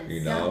 Yes.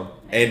 You know?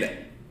 I And agree.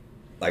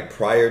 like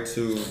prior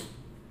to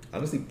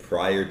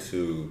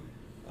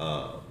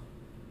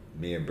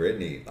me and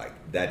Brittany, like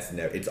that's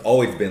never, it's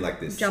always been like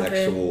this Jump in.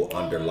 sexual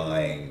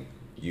underlying,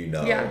 you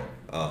know. Yeah.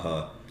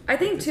 Uh-huh. I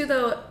think too,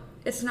 though,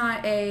 it's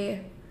not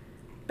a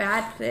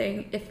bad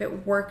thing if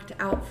it worked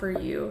out for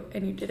you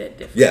and you did it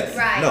differently. Yes.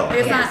 Right. No.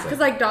 It's not 100%. because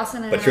like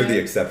Dawson and But you're I- the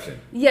exception.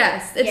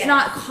 Yes, it's Yes.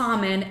 not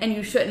common, and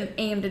you shouldn't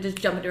aim to just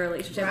jump into a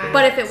relationship. Right.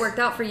 But if it worked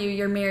out for you,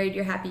 you're married,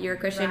 you're happy, you're a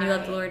Christian, you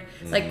love the Right. Lord.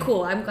 Like,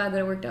 cool. I'm glad that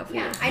it worked out for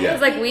Yeah, you. I Yeah. know.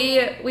 It's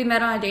like we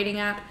met on a dating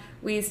app.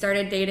 We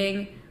started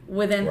dating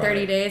within 30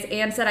 Right. days.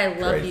 Anne said, "I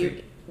love you."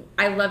 Crazy.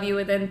 I love you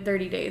within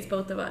 30 days,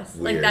 both of us.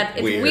 Like Weird. that,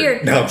 it's Weird.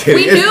 weird. No, I'm kidding.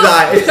 We It's knew.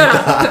 not. It's Shut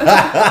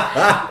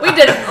up. We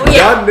did. Oh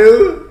yeah. Y'all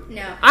knew?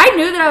 No. I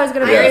knew that I was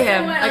gonna I marry just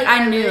him. want, Like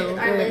I our knew li- we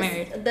our were lis-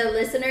 married. the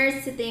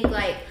listeners to think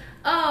like,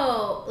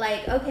 oh,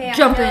 like okay,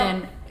 Jump I know,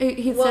 in.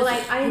 He well, says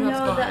like I he loves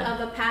know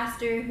God. of a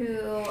pastor who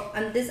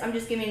I'm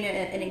just giving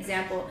an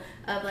example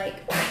of like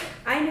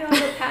I know of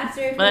a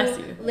pastor Bless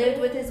who you. lived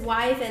with his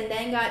wife and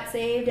then got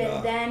saved and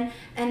Wow. then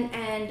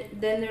and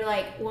then they're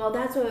like, well,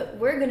 that's what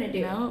we're gonna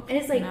do, Nope. and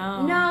it's like,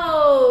 No.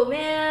 no,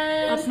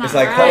 man, That's not It's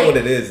like, right. call it what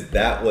it is.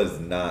 That was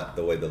not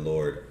the way the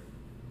Lord,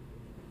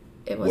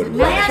 It wasn't would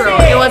natural.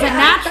 rather- It wasn't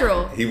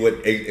natural. he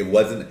would, it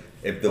wasn't,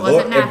 if the It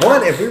wasn't Lord,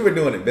 natural. if we were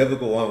doing it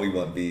biblical one, we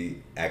wouldn't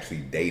be actually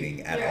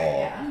dating at Yeah, all.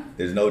 yeah.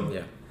 There's no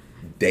Yeah.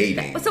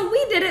 dating. So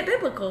we did it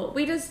biblical.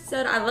 We just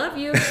said, "I love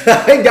you."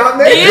 I got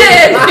We married.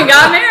 did. We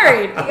got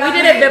married. got We did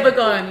it married.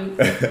 biblical, honey.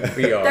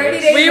 We are. 30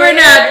 days We were later-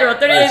 natural.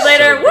 30 days We're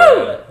later, so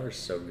woo! good. We're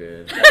so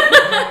good. Man,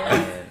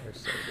 we're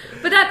so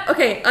good. But that,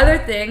 okay, other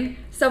thing,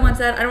 someone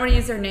said, I don't want to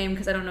use their name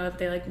because I don't know if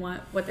they like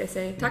want what they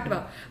say talked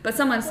about, but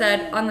someone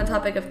said on the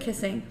topic of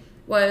kissing,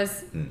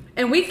 was,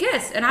 and we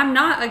kissed, and I'm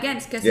not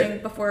against kissing Yeah.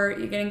 before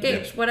you get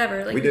engaged, Yeah. whatever,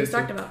 like We we did just too.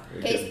 talked about.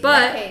 We Case did.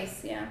 But- by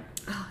case, yeah.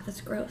 Oh, that's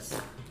gross.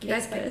 You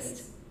guys Case by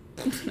kissed.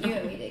 You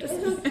and me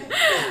did.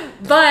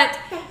 But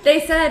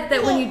they said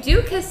that when you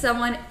do kiss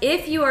someone,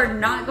 if you are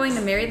not going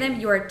to marry them,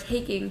 you are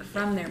taking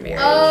from their marriage.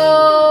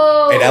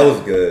 Oh. Hey, that was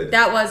good.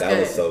 That was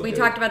good. so We good.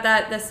 talked about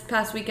that this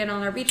past weekend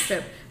on our beach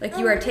trip. Like,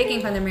 you are taking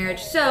from their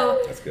marriage.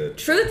 So, That's good.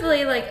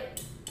 truthfully, like,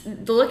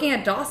 looking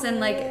at Dawson,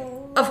 like,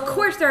 of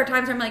course there are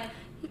times where I'm like,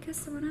 he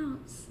kissed someone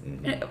else.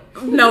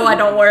 Mm-hmm. No, I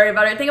don't worry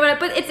about it. Think about it.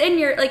 But it's in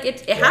your, like,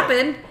 it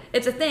happened.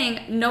 It's a thing,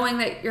 knowing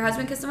that your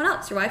husband kissed someone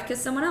else, your wife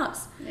kissed someone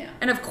else. Yeah.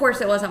 And of course,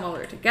 it wasn't while we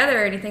were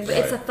together or anything, but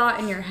it's a Right. thought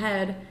in your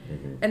head.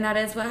 Mhm. And that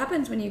is what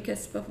happens when you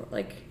kiss before,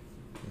 like,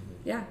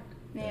 yeah.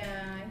 Yeah,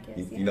 I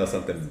guess. You know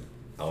something?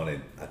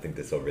 I think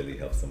this will really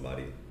help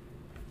somebody.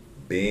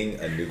 Being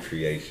a new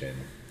creation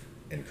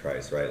in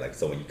Christ, right? Like,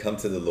 so when you come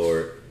to the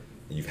Lord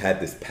and you've had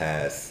this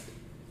past,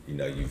 you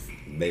know, you've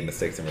made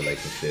mistakes in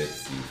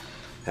relationships, you've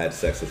had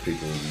sex with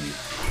people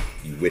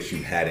you wish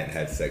you hadn't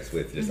had sex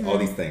with, just all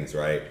these things,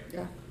 right?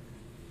 Yeah.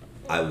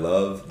 I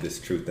love this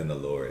truth in the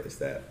Lord is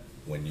that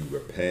when you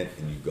repent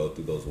and you go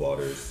through those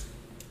waters,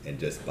 and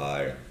just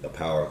by the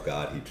power of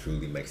God, He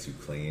truly makes you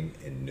clean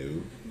and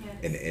new Yes.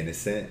 and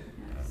innocent,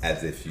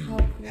 as if you How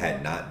cool.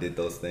 had not did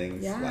those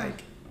things. Yeah.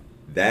 Like,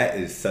 that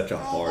is such a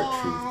hard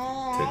truth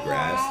to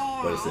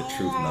grasp, but it's a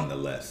truth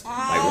nonetheless.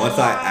 Like, once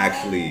I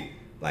actually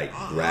like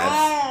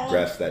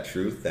grasp that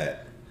truth,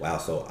 that wow,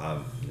 so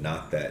I'm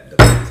not that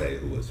Devontae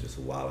who was just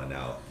wilding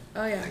out.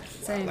 Oh, yeah. Like,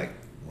 Same. like,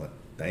 what?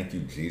 Thank you,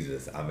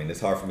 Jesus. I mean,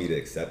 it's hard for me to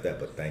accept that,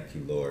 but thank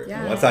you, Lord.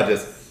 Yeah. And once I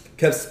just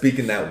kept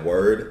speaking that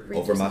word Read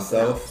over yourself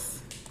myself,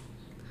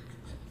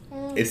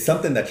 it's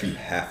something that you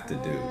have to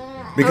do.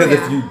 Because Oh,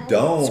 yeah. if you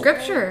don't,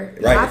 Scripture.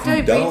 You right? have If to you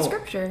read don't,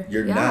 Scripture.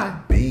 you're Yeah.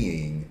 not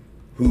being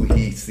who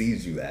He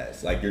sees you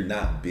as. Like, you're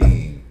not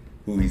being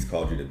who He's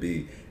called you to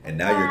be. And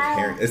now you're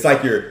carrying. It's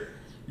like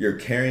you're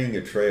carrying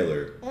a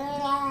trailer,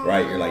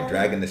 right? You're like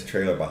dragging this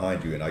trailer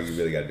behind you, and all you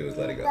really got to do is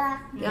let it go.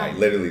 Like,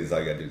 literally, that's all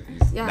you got to do.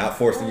 He's Yeah. not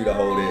forcing you to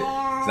hold it.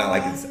 It's not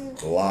like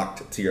it's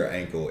locked to your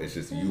ankle. It's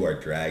just you are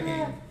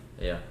dragging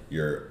Yeah.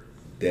 your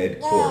dead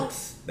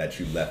corpse that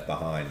you left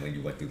behind when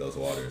you went through those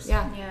waters.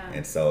 Yeah. Yeah.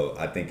 And so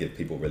I think if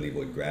people really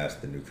would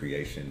grasp the new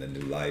creation, the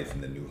new life,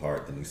 and the new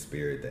heart, the new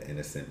spirit, the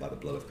innocent by the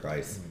blood of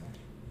Christ,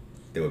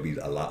 there would be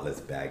a lot less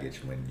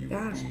baggage when you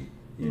Yeah. would be,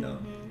 you know.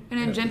 And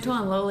in Gentle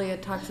and Lowly,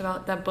 it talks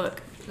about that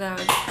book that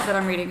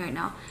I'm reading right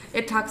now.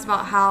 It talks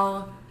about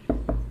how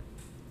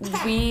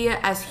we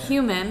as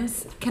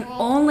humans can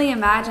only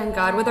imagine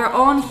God with our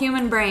own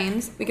human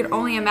brains. We can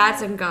only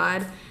imagine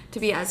God to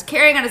be as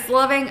caring and as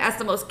loving as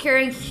the most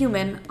caring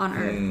human on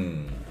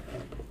earth.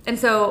 And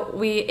so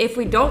if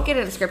we don't get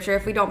into Scripture,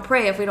 if we don't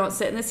pray, if we don't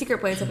sit in the secret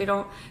place, if we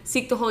don't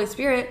seek the Holy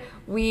Spirit,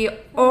 we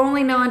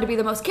only know him to be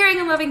the most caring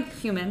and loving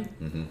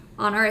human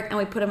on earth, and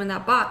we put him in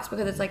that box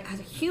because it's like, as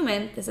a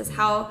human, this is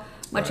how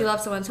much you Right.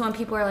 love someone. So when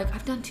people are like,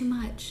 I've done too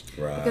much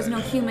because no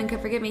Right. human can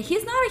forgive me,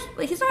 he's not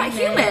a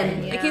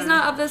human. Yeah. Like, he's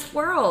not of this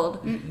world.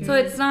 So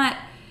it's not.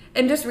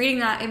 And just reading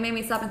that, it made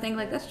me stop and think,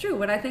 like, that's true.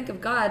 When I think of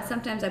God,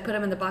 sometimes I put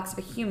him in the box of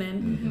a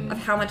human, of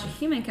how much a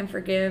human can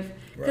forgive.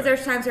 Because Right.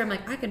 there's times where I'm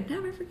like, I could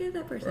never forgive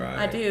that person. I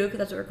Right. do, because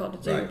that's what we're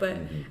called to do. Right. But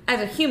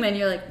as a human,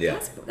 you're like, Yeah.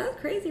 that's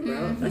crazy,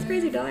 bro. That's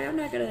crazy, dog.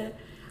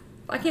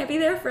 I can't be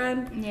their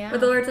friend. Yeah.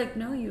 But the Lord's like,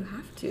 no, you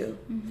have to.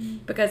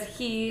 Because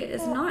he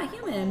is not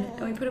human.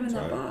 And we put him in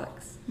that That's right.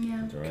 box. Yeah.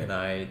 That's right. Can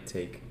I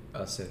take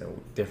us in a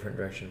different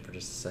direction for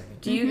just a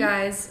second? Do you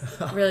guys,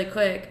 really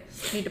quick,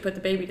 need to put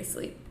the baby to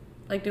sleep?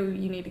 Like, do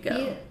you need to go?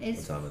 He What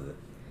is, time is it?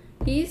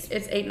 he's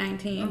It's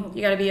 8:19. Oh.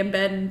 You got to be in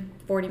bed in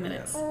 40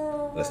 minutes.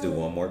 Let's do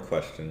one more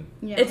question.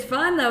 yeah. It's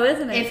fun though,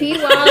 isn't it? If he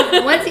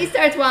once he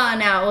starts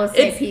wilding out, we'll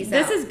say peace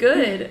this out. is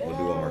good. We'll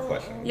do one more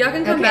question. Y'all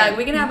can come Okay. back.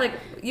 We can have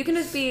you can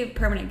just be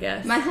permanent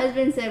guests. My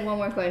husband said one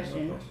more One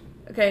question. question.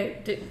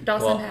 Okay,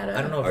 Dawson Well, had a.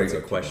 I don't know if Are it's you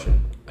a good?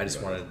 question. I just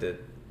Go ahead. wanted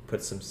to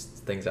put some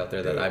things out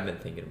there that Do it. I've been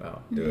thinking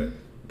about. Do it.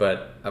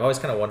 But I've always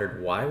kind of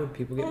wondered, why would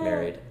people get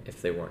married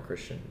if they weren't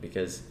Christian?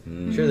 Because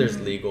sure, there's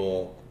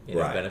legal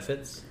Right.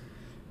 benefits,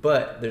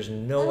 but there's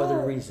no other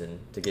reason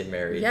to get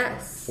married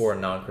Yes. for a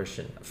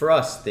non-Christian. For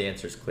us, the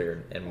answer is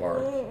clear in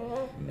Mark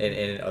and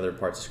in other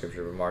parts of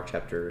Scripture. But Mark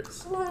chapter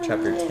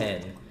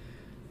 10,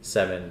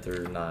 7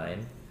 through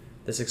 9.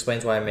 This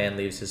explains why a man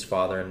leaves his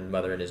father and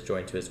mother and is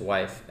joined to his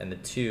wife, and the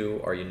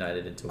two are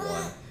united into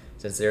one.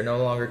 Since they are no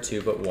longer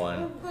two but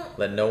one,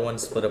 let no one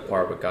split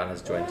apart what God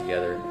has joined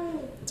together.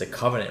 It's a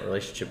covenant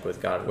relationship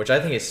with God, which I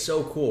think is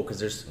so cool because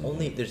there's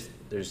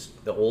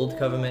the old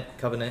covenant,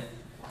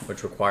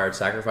 which required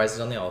sacrifices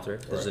on the altar.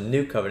 There's a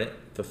new covenant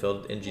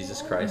fulfilled in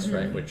Jesus Christ,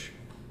 right, which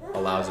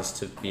allows us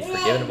to be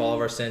forgiven of all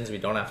of our sins. We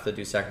don't have to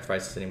do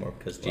sacrifices anymore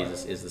because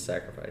Jesus is the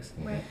sacrifice.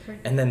 Right.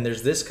 And then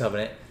there's this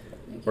covenant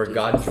where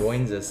God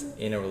joins us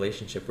in a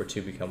relationship where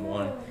two become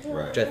one,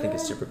 Right. which I think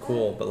is super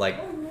cool. But like,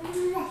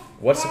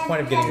 what's the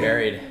point of getting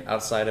married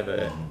outside of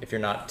if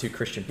you're not two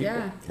Christian people?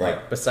 Yeah. Right.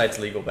 Like, besides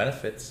legal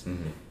benefits.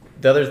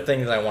 The other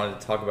thing that I wanted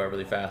to talk about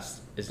really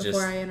fast is Before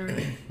just I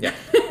interrupt. yeah.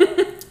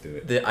 Do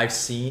I've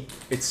seen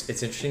it's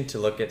interesting to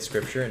look at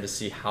scripture and to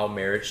see how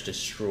marriage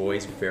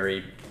destroys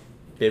very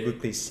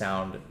biblically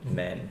sound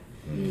men.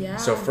 Yeah.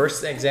 So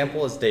first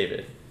example is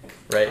David,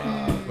 right?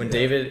 When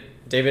David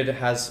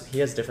has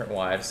different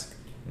wives,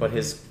 but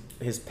his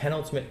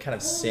penultimate kind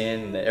of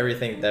sin, that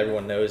everything that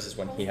everyone knows, is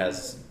when he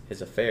has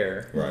his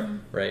affair. Right.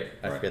 Right.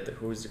 I Right. forget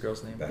who was the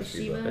girl's name.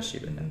 Bathsheba.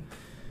 Bathsheba. Mhm.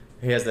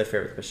 He has the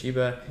affair with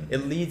Bathsheba.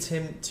 It leads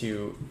him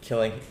to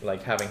killing,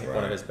 like having one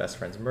of Right. his best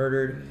friends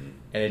murdered,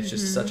 and it's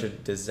just such a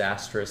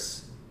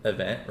disastrous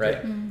event, right?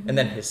 Yeah. And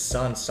then his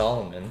son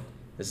Solomon,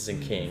 this is in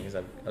Kings.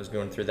 I was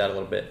going through that a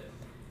little bit.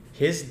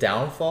 His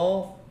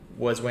downfall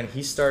was when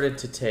he started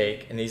to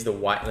take, and he's the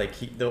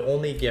the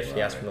only gift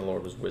he asked from the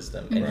Lord was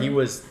wisdom, and he Right.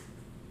 was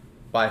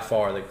by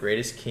far the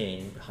greatest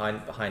king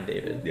behind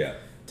David Yeah.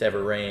 to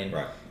ever reign.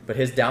 Right. But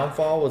his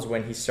downfall was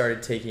when he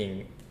started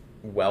taking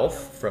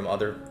wealth from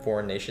other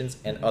foreign nations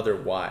and other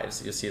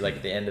wives. You'll see, like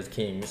at the end of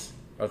Kings,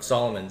 of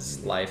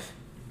Solomon's life,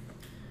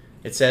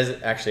 it says,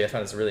 actually, I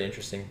found this really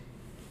interesting.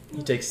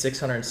 He takes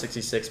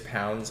 666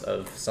 pounds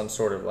of some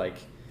sort of like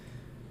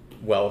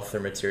wealth or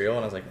material,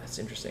 and I was like, that's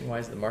interesting. Why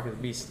is it the mark of the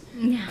beast?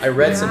 I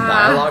read some Yeah.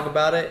 dialogue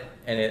about it,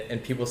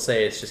 and people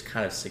say it's just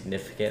kind of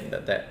significant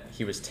that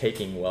he was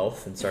taking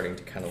wealth and starting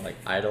to kind of like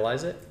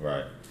idolize it.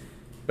 Right.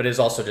 But it's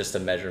also just a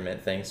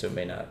measurement thing, so it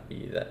may not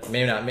be that. It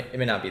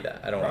may not be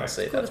that. I don't want Right. to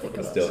say Cool that's to what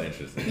think it It's was. still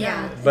interesting.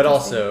 Yeah. But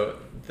also,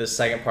 the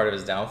second part of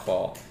his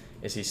downfall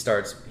is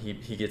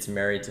he gets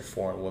married to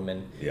foreign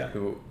women Yeah.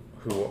 who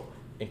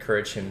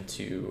encourage him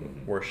to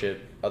worship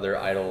other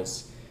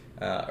idols,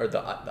 or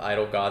the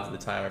idol gods at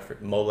the time,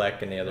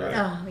 Molech and the other Right.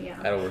 Oh yeah.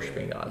 idol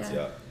worshiping gods. Yeah.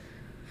 Yeah.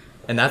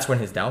 And that's when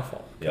his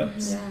downfall. Yeah.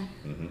 Yeah.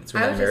 Mm-hmm. That's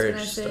when I that was just marriage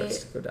gonna say-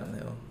 starts to go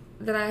downhill.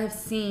 That I have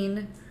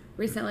seen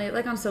recently,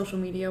 like on social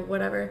media,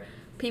 whatever,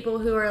 people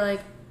who are like,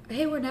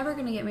 hey, we're never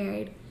going to get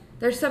married.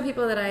 There's some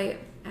people that I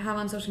have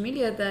on social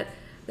media that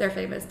they're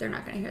famous. They're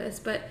not going to hear this,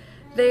 but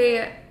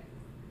they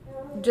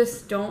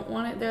just don't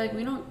want it. They're like,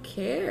 we don't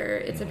care.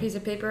 It's a piece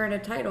of paper and a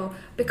title.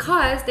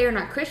 Because they're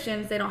not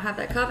Christians. They don't have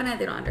that covenant.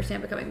 They don't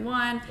understand becoming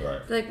one. Right.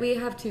 They're like, we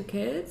have 2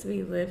 kids.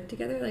 We live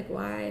together. Like,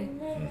 why?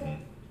 Mm-hmm.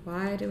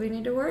 Why do we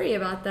need to worry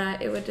about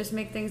that? It would just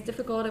make things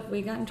difficult if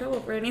we got in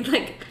trouble for any,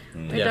 like,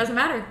 it Yeah. doesn't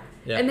matter.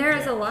 Yeah. And there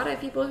is Yeah. a lot of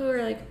people who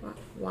are like,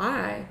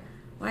 why?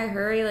 Why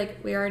hurry? Like,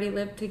 we already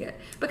live together.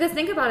 Because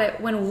think about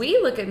it, when we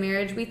look at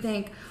marriage, we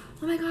think,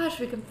 oh my gosh,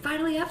 we can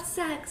finally have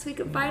sex. We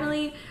can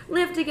finally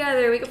live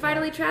together. We can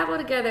finally travel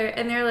together.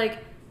 And they're like,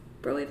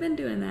 bro, we've been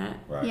doing that.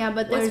 Right. Yeah,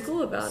 but What's there's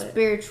cool about it?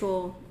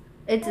 spiritual.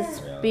 It's a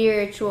Yeah.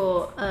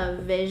 spiritual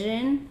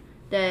vision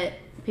that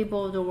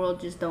people of the world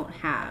just don't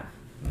have.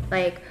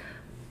 Like,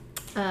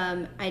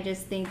 I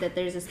just think that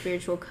there's a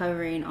spiritual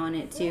covering on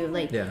it too.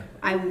 Like, Yeah.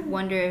 I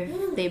wonder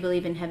if they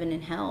believe in heaven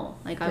and hell.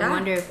 Like, I Yeah.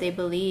 wonder if they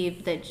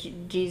believe that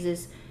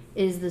Jesus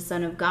is the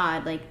Son of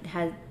God. Like,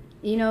 has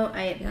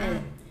Yeah.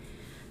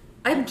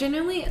 I'm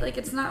genuinely, like,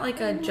 it's not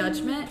like a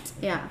judgment.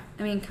 yeah.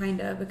 I mean,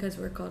 kind of, because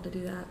we're called to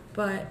do that.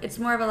 But it's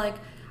more of a, like,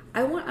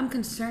 I'm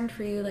concerned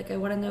for you. Like, I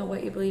want to know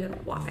what you believe and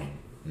why.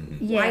 Mm-hmm.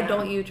 Yeah. Why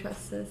don't you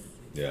trust this?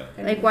 Yeah.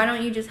 Like, why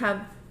don't you just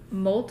have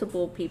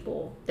multiple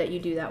people that you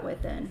do that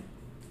with then?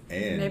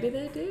 And Maybe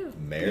they do.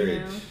 marriage You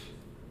know?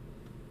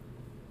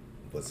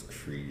 was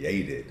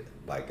created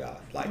by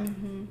God. Like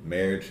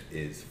marriage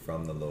is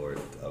from the Lord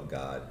of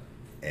God,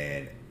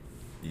 and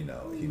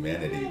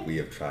humanity, we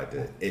have tried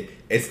to.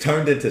 It's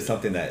turned into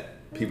something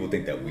that people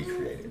think that we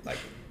created. Like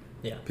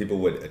Yeah. people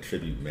would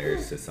attribute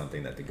marriage to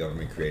something that the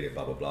government created,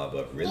 blah blah blah.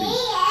 But really,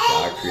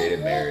 God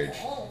created marriage,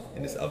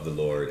 and it's of the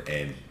Lord,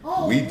 and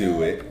we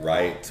do it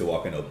right to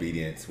walk in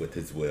obedience with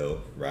His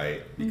will,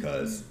 right?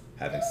 Because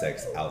having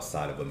sex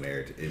outside of a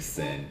marriage is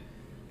sin,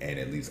 and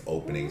it leaves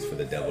openings for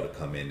the devil to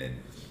come in and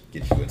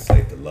get you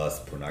enslaved to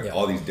lust, pornography, Yeah.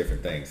 all these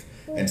different things.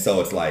 And so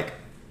it's like,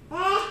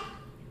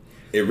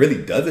 it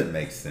really doesn't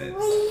make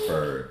sense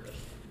for,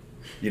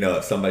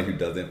 somebody who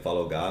doesn't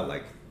follow God,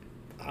 like,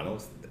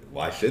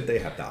 why should they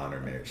have to honor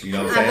marriage? You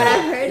know what I'm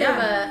But saying?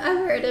 I've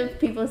heard of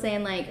people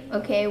saying like,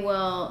 okay,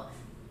 well,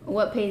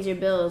 what pays your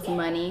bills?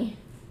 Money.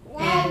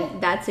 And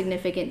that's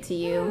significant to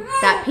you.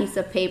 That piece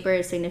of paper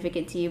is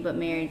significant to you, but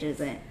marriage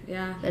isn't.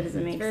 Yeah. That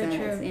doesn't make Very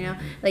sense. true.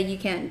 Like you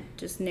can't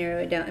just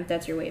narrow it down if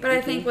that's your way of But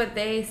I thinking. think what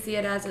they see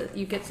it as,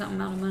 you get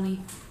something out of money.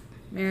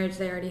 Marriage,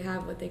 they already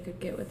have what they could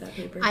get with that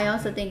paper. I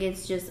also think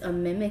it's just a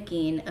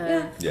mimicking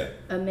of Yeah.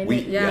 a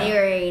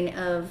mirroring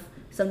of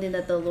something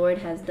that the Lord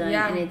has done,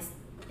 Yeah. and it's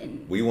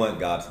We want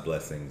God's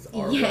blessings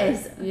our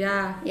yes, way.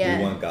 Yeah. yeah.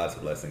 We want God's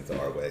blessings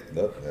our way.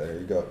 Look, there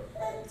you go.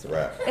 It's a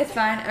wrap. It's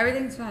fine.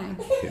 Everything's fine.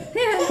 Come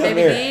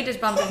Baby here. D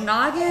just bumped his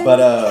noggin.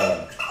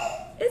 But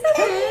It's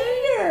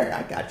okay. here,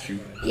 I got you.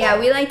 Yeah,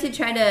 we like to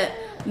try to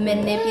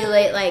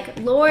manipulate, like,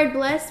 Lord,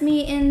 bless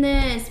me in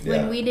this, Yeah,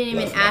 when we didn't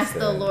even bless my ask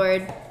the sin.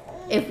 Lord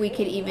if we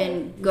could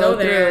even Go go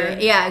through there.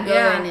 it. Yeah, go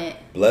Yeah. in it.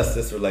 Bless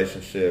this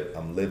relationship.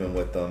 I'm living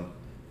with them.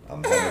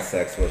 I'm having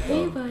sex with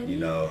Hey, them.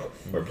 buddy.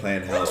 We're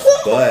playing house.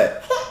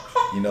 But,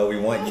 we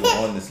want you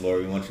on this,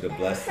 Lord. We want you to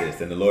bless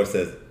this. And the Lord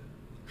says,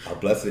 I'm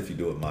blessed if you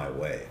do it my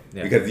way.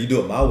 Yeah. Because you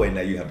do it my way,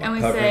 now you have my And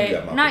we covering, say, you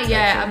have my not protection.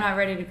 yet. I'm not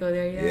ready to go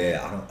there yet.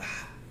 Yeah, I don't.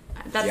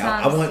 That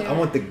Yeah, sounds. I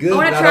want the good. I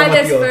want but to don't try want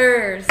this the,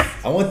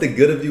 first. I want the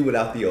good of you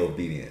without the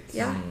obedience.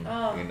 Yeah.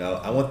 Oh. You know,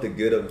 I want the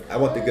good of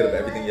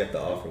everything you have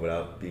to offer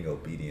without being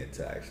obedient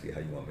to actually how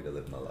you want me to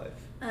live my life.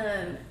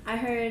 I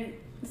heard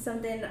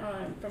something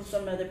from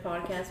some other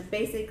podcast.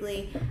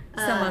 Basically,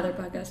 Some other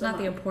podcast, not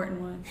the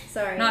important one.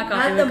 Sorry, Not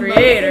not Coffee the with most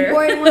Creator.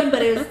 important one,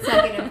 but it was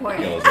second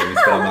important. Yo, let me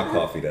spell my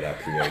coffee that I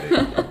created.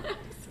 Not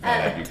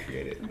that you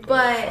created.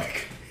 But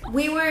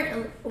we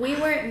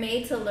weren't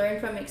made to learn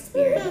from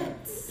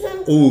experience.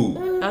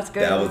 Ooh, That's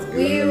good. that was good.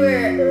 We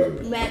were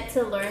meant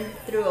to learn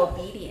through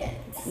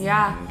obedience.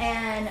 Yeah.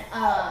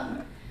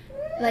 And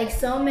like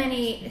so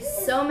many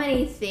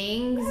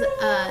things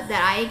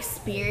that I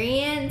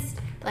experienced,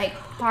 like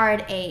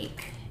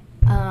heartache,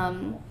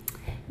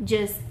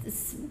 just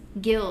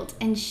guilt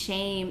and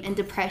shame and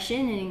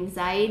depression and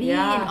anxiety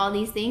Yeah. and all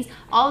these things,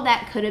 all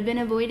that could have been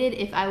avoided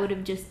if I would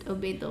have just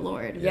obeyed the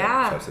Lord.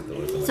 Yeah. Trust in the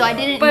Lord. So I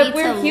didn't But need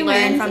we're to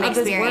humans learn from of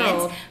this experience.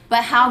 world.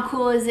 But how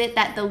cool is it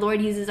that the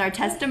Lord uses our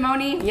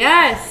testimony?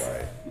 Yes.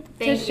 Right.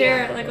 Thank To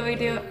share you. like what we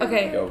do.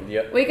 Okay. Yo,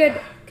 yeah. We could.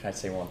 Can I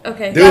say one?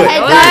 Okay. Do Go it.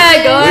 ahead. Go Go ahead.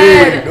 ahead. Go Do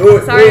ahead. it, do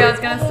it, Sorry, do it. I was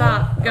gonna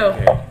stop. Go.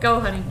 Okay. Go,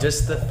 honey.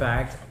 Just the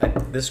fact,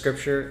 this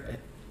scripture,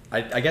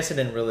 I guess I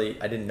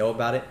didn't know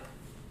about it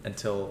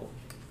until,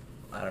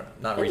 not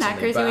Isn't that recently,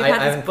 crazy? but We've I had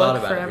this haven't thought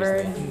book about forever.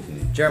 it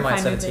recently. Jeremiah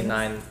find new 17, things.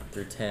 9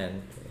 through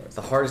 10.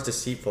 The heart is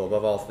deceitful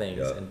above all things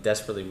Yeah. and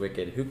desperately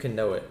wicked. Who can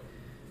know it?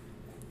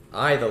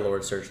 I, the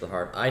Lord, search the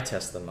heart. I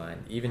test the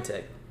mind, even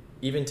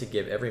to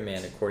give every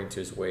man according to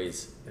his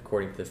ways,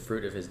 according to the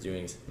fruit of his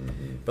doings.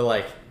 But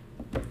like,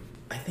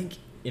 I think,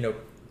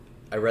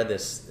 I read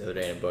this the other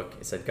day in a book.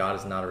 It said God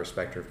is not a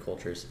respecter of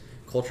cultures.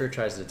 Culture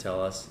tries to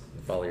tell us,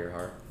 follow your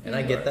heart. And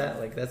I get that.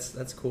 Like,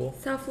 that's cool.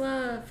 Self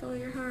love. Follow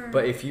your heart.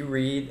 But if you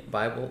read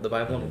the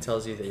Bible and it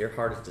tells you that your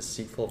heart is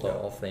deceitful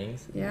above all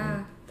things,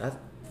 yeah. that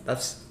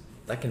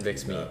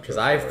convicts me. Yeah, Because trust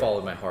I've the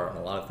followed my heart on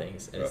a lot of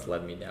things, and it's Yeah.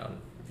 led me down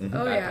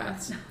Oh bad yeah.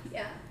 paths.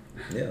 Yeah.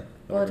 Yeah.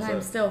 All the 100%.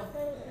 time still.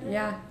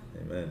 Yeah.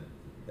 Amen.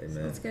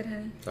 Amen. That's good,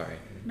 honey. Sorry.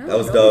 No, That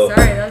was don't be dope.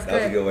 Sorry, that was That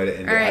was a good. good way to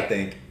end All it. right. I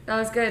think That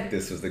was good.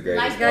 this was the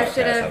greatest Like, guys podcast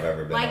should've- I've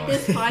ever been Like on.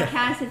 this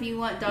podcast if you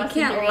want Dawson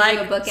can't to read like-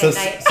 you a book So at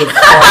night.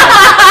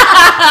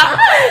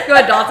 subscribe. You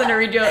want Dawson to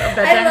read you a I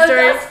bedtime love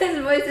story?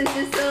 Dawson's voice. It's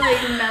just so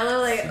like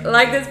mellow, like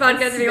Like this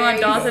podcast if you want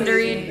Very Dawson to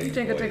soothing read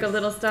Twinkle Twinkle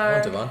Little I Star.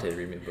 want Devontae to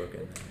read me a book.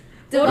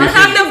 We'll We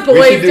have should- the we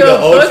boys should do a the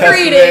Old book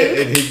Testament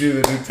reading. and he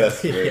do the New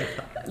Testament. Yeah.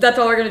 That's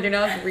all we're gonna do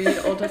now is read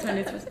Old Testament.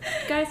 New Testament.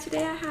 Guys,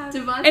 today I have.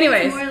 Devontae's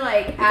Anyways, more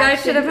like you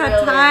guys should have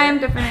had time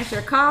to finish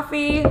your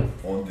coffee.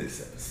 On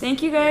this episode.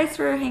 Thank you guys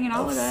for hanging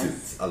out of with us.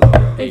 Suits. I love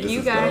y'all. Thank This you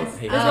is guys. dope.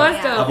 Hey, This Oh, was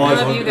yeah. dope. I've I always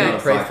love wanted you to do a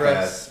guys. Pray for podcast.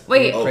 us.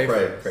 Wait. Oh, Pray for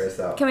pray. us. Pray us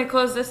out. Can we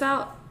close this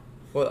out?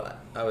 Well,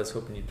 I was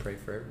hoping you'd pray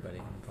for everybody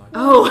on the podcast.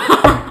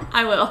 Oh,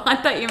 I will. I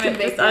thought you meant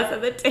just us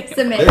at the table.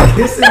 Submit. They're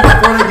kissing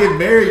before they get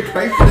married.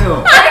 Pray for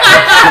them.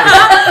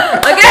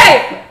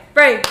 Okay,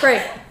 pray.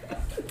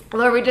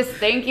 Lord, we just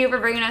thank you for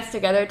bringing us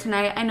together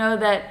tonight. I know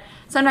that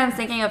sometimes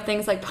thinking of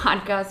things like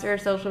podcasts or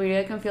social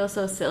media can feel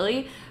so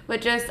silly,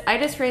 but I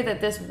just pray that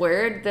this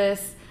word,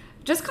 this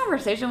just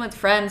conversation with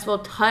friends will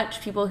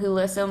touch people who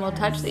listen, will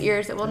touch the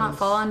ears. It will not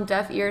fall on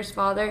deaf ears,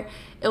 Father.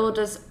 It will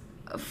just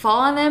fall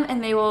on them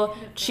and they will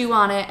chew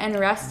on it and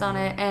rest on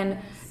it and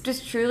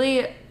just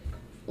truly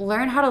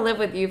learn how to live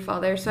with you,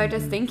 Father. So I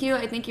just thank you.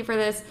 I thank you for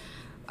this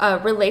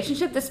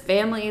relationship, this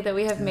family that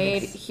we have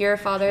made here,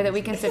 Father, that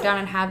we can sit down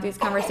and have these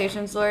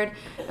conversations, Lord.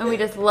 And we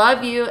just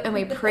love you and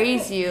we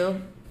praise you.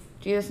 In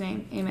Jesus'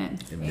 name, amen.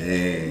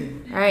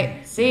 Amen. All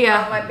right, see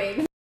ya. My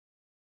baby.